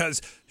Charlotte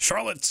because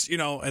Charlotte's,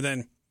 and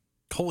then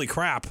holy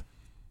crap.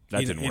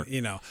 That didn't work.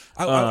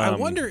 I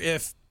wonder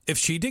if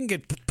she didn't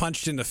get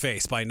punched in the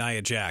face by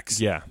Nia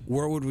Jax,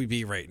 where would we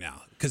be right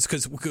now?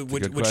 Because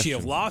would she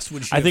have lost?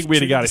 Would she? I think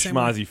we'd have got a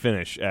schmozzy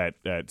finish at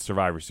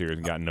Survivor Series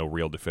and gotten no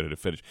real definitive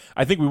finish.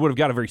 I think we would have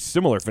got a very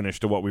similar finish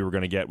to what we were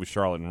going to get with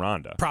Charlotte and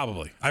Ronda.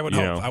 Probably. I would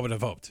hope. I would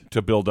have hoped.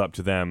 To build up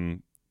to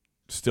them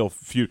still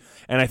feud.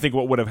 And I think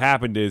what would have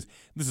happened is,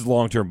 this is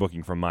long-term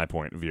booking from my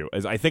point of view,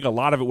 is I think a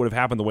lot of it would have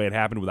happened the way it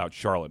happened without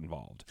Charlotte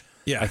involved.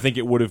 Yeah. I think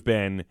it would have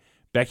been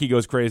Becky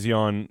goes crazy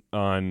on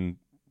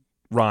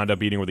Ronda,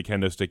 beating her with a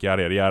kendo stick,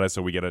 yada, yada, yada,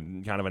 so we get a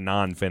kind of a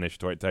non-finish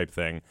type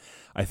thing.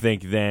 I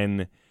think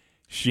then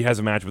she has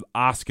a match with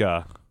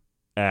Asuka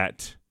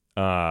at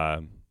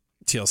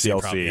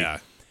TLC. Probably, yeah.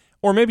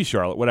 Or maybe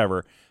Charlotte,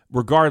 whatever.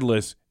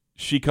 Regardless,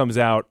 she comes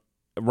out,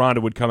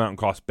 Ronda would come out and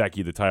cost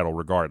Becky the title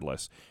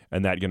regardless,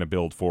 and that going to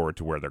build forward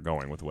to where they're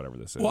going with whatever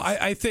this is. Well,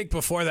 I think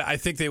before that, I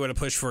think they would have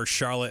pushed for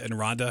Charlotte and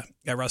Ronda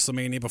at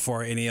WrestleMania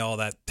before all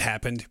that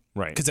happened.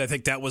 Right. Because I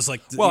think that was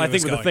like... Well, I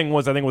think the thing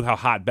was, with how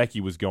hot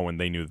Becky was going,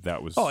 they knew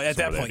that was... Oh, at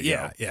that point,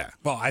 yeah.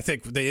 Well, I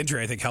think the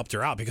injury, helped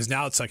her out because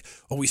now it's like,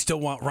 we still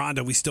want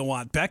Ronda, we still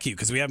want Becky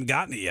because we haven't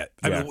gotten it yet.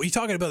 I mean, you're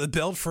talking about the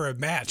build for a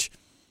match.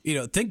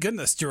 Thank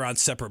goodness you're on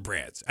separate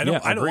brands. I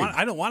don't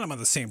want them on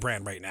the same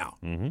brand right now.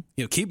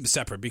 Mm-hmm. Keep them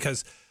separate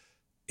because...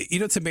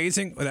 it's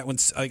amazing that when,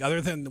 other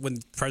than when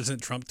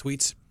President Trump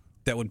tweets,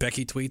 that when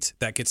Becky tweets,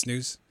 that gets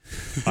news.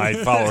 I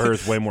follow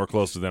hers way more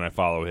closely than I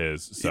follow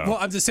his. So. Well,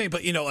 I'm just saying,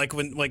 but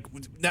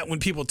when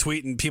people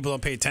tweet and people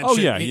don't pay attention.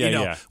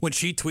 When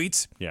she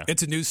tweets,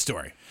 it's a news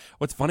story.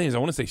 What's funny is I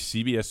want to say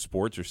CBS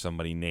Sports or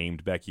somebody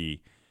named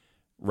Becky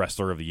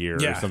Wrestler of the Year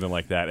or something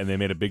like that, and they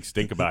made a big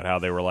stink about how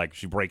they were like,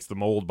 she breaks the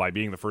mold by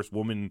being the first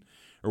woman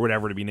or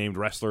whatever to be named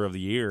Wrestler of the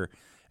Year.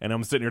 And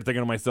I'm sitting here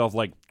thinking to myself,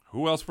 like,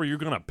 who else were you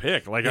going to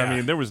pick? Like, I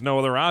mean, there was no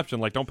other option.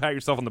 Like, don't pat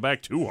yourself on the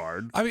back too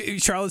hard. I mean,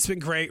 Charlotte's been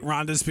great.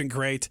 Ronda's been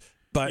great.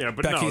 But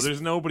no,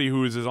 there's nobody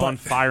who is on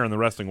fire in the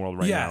wrestling world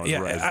right now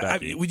as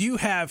Becky. Would you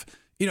have,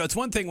 it's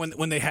one thing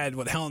when they had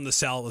what Hell in the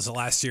Cell was the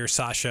last year,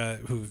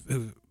 Sasha,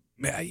 who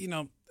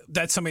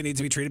that somebody needs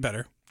to be treated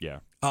better.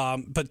 Yeah.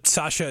 But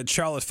Sasha and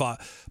Charlotte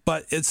fought.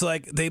 But it's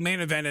like they main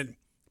evented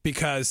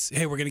because,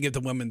 hey, we're going to give the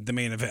women the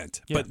main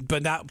event. Yeah.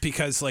 But not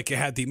because, like, it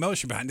had the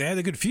emotion behind it. They had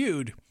a good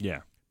feud.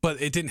 Yeah. But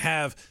it didn't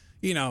have,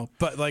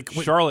 but like...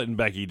 Charlotte and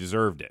Becky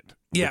deserved it.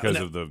 Yeah. Because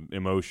of the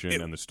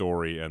emotion and the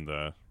story and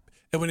the...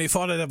 And when they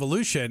fought at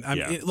Evolution,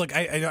 look,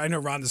 I know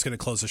Ronda's going to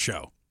close the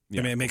show.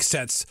 Yeah. I mean, it makes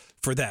sense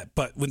for that.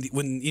 But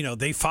when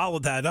they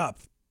followed that up,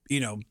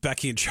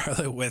 Becky and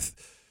Charlotte with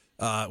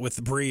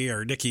Brie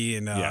or Nikki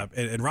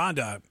and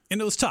Ronda, and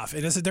it was tough.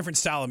 And it's a different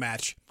style of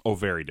match. Oh,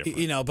 very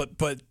different.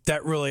 But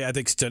that really, I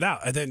think, stood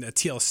out. And then at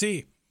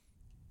TLC,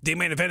 they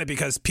main evented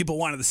because people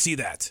wanted to see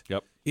that.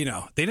 Yep.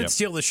 They didn't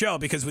steal the show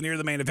because when you're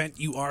the main event,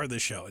 you are the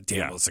show. And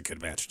damn, it was a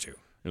good match, too.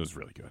 It was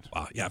really good.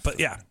 Wow. Yeah. But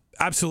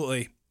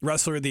absolutely.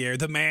 Wrestler of the Year,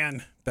 the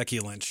man, Becky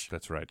Lynch.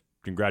 That's right.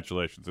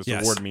 Congratulations. This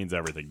award means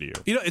everything to you.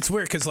 It's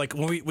weird because, like,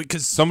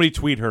 because somebody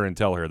tweet her and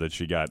tell her that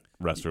she got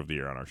Wrestler of the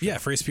Year on our show. Yeah,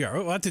 for ESPR.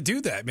 We'll have to do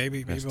that.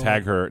 Maybe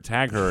tag her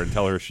and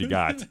tell her she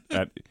got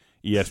at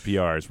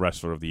ESPR's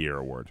Wrestler of the Year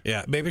award.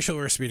 Yeah, maybe she'll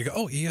respond to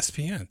go,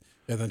 ESPN.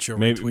 And then she'll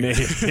maybe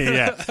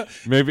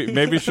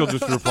she'll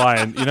just reply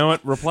and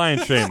reply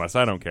and shame us.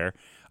 I don't care.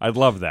 I'd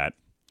love that.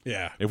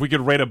 Yeah. If we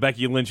could rate a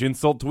Becky Lynch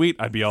insult tweet,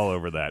 I'd be all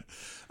over that.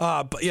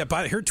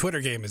 But her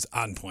Twitter game is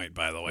on point,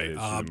 by the way.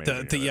 I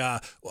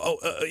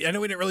know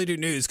we didn't really do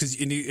news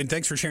and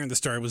thanks for sharing the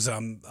story. It was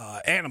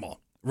Animal.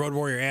 Road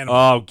Warrior Animal.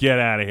 Oh, get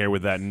out of here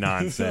with that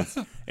nonsense.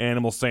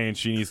 Animal saying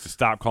she needs to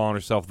stop calling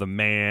herself the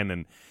man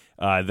and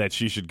that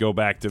she should go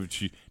back to,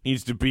 she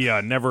needs to be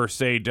a never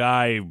say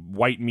die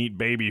white meat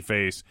baby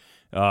face.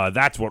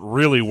 That's what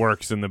really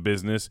works in the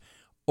business.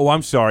 Oh,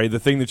 I'm sorry. The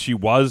thing that she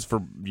was for,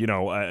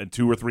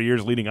 2 or 3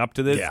 years leading up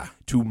to this,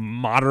 to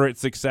moderate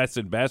success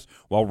at best,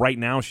 while right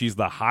now she's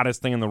the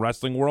hottest thing in the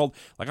wrestling world.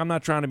 Like, I'm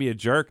not trying to be a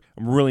jerk.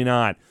 I'm really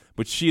not.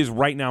 But she is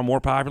right now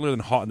more popular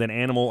than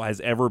Animal has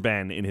ever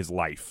been in his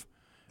life.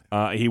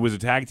 He was a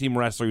tag team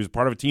wrestler. He was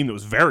part of a team that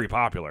was very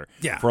popular.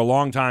 Yeah. For a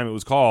long time, it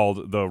was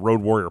called the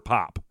Road Warrior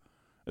Pop,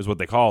 is what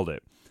they called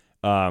it.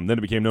 Then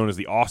it became known as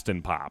the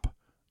Austin Pop.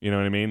 You know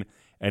what I mean?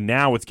 And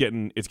now it's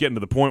getting to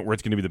the point where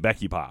it's going to be the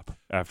Becky Pop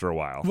after a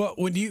while. Well,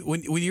 when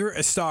you're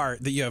a star,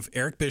 that you have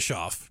Eric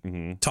Bischoff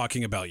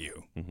talking about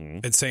you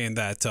and saying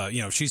that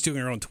she's doing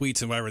her own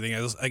tweets and whatever thing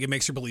is, like, it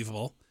makes her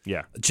believable.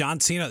 Yeah. John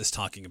Cena is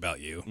talking about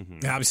you,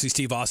 and obviously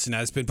Steve Austin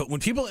has been. But when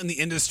people in the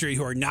industry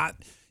who are not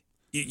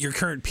your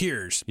current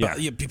peers, but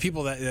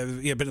people that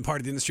have been a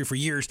part of the industry for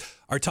years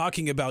are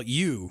talking about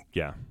you,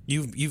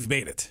 you've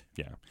made it.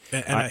 Yeah.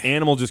 And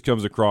Animal just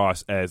comes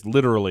across as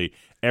literally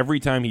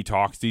every time he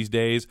talks these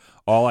days,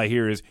 all I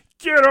hear is,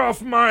 "Get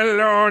off my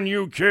lawn,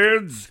 you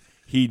kids."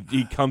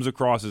 He comes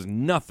across as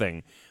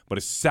nothing but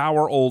a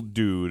sour old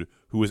dude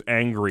who is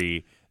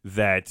angry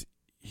that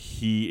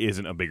he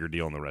isn't a bigger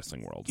deal in the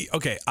wrestling world.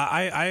 Okay,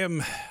 I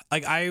am,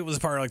 like, I was a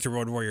part of, like, the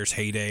Road Warriors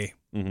heyday,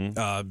 being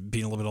a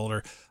little bit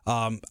older.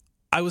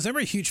 I was never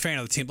a huge fan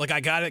of the team. Like,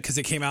 I got it because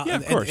they came out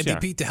and they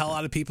beat the hell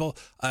out of people.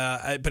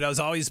 But I was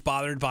always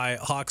bothered by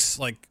Hawk's,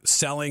 like,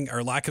 selling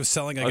or lack of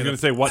selling. I was going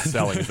to say, what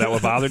selling? Is that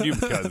what bothered you?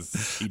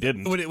 Because he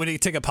didn't. When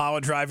he'd take a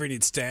power driver and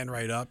he'd stand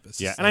right up.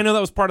 Yeah, and I know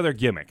that was part of their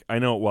gimmick. I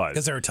know it was.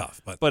 Because they were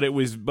tough. But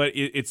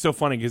it's so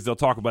funny because they'll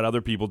talk about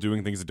other people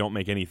doing things that don't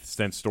make any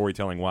sense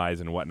storytelling-wise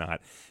and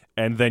whatnot.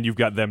 And then you've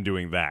got them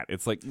doing that.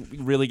 It's like,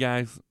 really,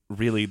 guys?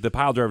 Really? The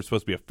pile driver is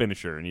supposed to be a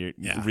finisher, and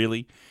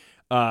really?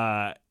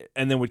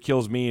 And then what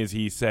kills me is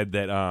he said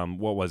that,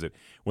 what was it?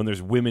 When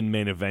there's women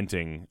main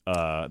eventing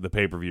the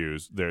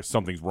pay-per-views,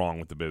 something's wrong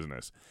with the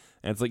business.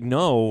 And it's like,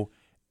 no,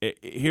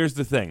 here's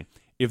the thing.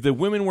 If the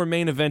women were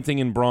main eventing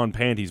in bra and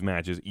panties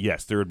matches,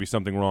 yes, there would be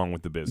something wrong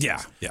with the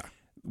business. Yeah.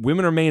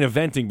 Women are main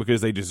eventing because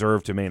they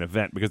deserve to main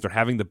event, because they're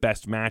having the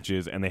best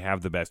matches and they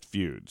have the best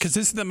feuds. Because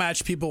this is the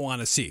match people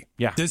want to see.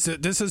 Yeah. This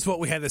is what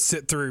we had to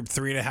sit through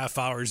 3.5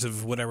 hours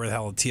of whatever the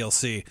hell in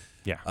TLC.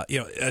 Yeah.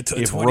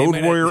 If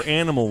Road Warrior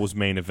Animal was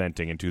main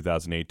eventing in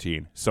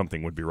 2018,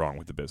 something would be wrong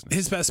with the business.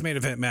 His best main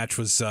event match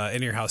was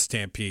In Your House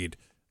Stampede,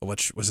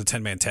 which was a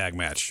 10-man tag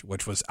match,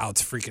 which was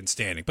freaking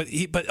standing.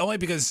 But only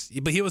because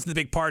he wasn't the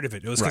big part of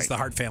it. It was because the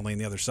Hart family on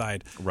the other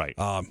side. Right.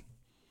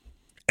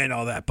 And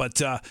all that.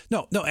 But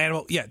no,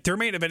 Animal, they're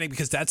main eventing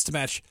because that's the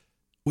match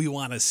we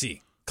want to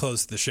see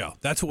close the show.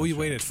 That's what we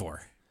waited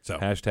for. So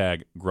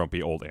 #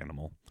 grumpy old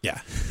animal. Yeah.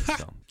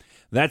 So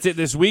that's it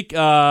this week.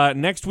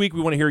 Next week,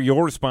 we want to hear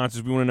your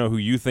responses. We want to know who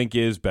you think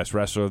is best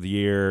wrestler of the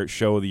year,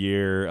 show of the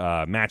year,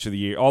 match of the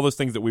year, all those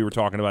things that we were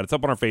talking about. It's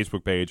up on our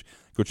Facebook page.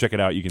 Go check it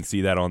out. You can see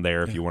that on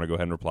there if you want to go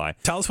ahead and reply.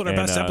 Tell us what our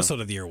best episode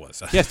of the year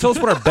was. Yes, tell us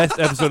what our best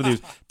episode of the year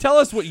is. Tell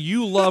us what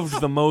you loved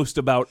the most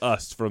about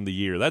us from the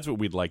year. That's what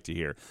we'd like to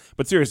hear.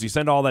 But seriously,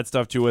 send all that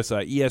stuff to us,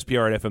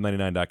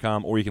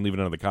 ESPR@FM99.com, or you can leave it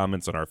under the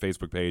comments on our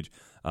Facebook page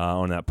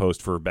on that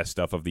post for best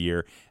stuff of the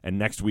year. And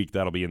next week,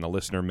 that'll be in the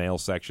listener mail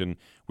section.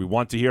 We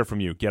want to hear from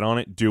you. Get on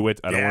it. Do it.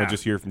 I don't want to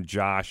just hear from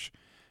Josh.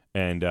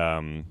 And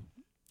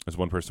there's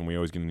one person we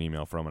always get an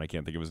email from, and I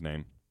can't think of his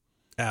name.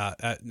 Well,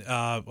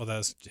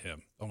 that's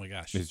him. Oh my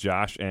gosh, it's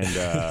Josh and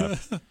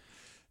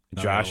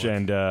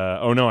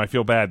oh no, I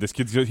feel bad. This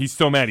he's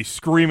so mad. He's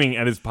screaming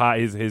at his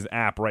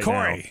app right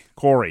now.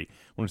 Corey. I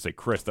want to say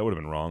Chris. That would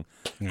have been wrong.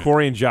 Yeah.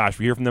 Corey and Josh.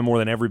 We hear from them more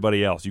than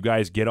everybody else. You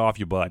guys get off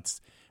your butts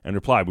and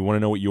reply. We want to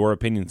know what your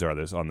opinions are on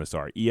this.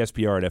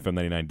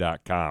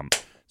 ESPR@FM99.com.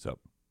 So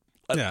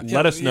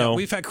let us know.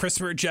 We've had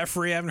Christopher,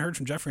 Jeffrey. I haven't heard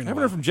from Jeffrey in a while.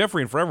 I haven't heard from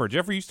Jeffrey in forever.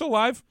 Jeffrey, you still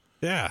alive?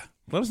 Yeah.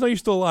 Let us know you're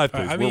still alive,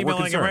 please. I'm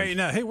emailing him right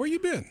now. Hey, where you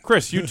been?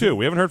 Chris, you too.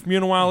 We haven't heard from you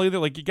in a while either.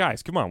 Like, you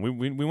guys, come on. We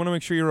want to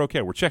make sure you're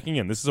okay. We're checking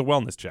in. This is a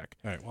wellness check.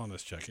 All right,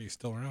 wellness check. Are you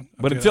still around?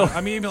 But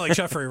I'm emailing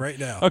Jeffrey right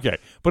now. Okay.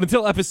 But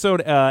until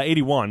episode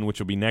 81, which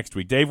will be next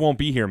week, Dave won't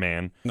be here,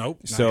 man.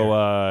 Nope.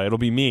 So it'll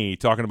be me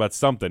talking about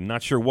something.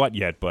 Not sure what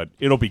yet, but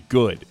it'll be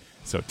good.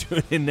 So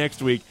tune in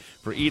next week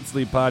for Eat,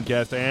 Sleep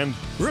Podcast and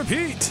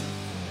Repeat.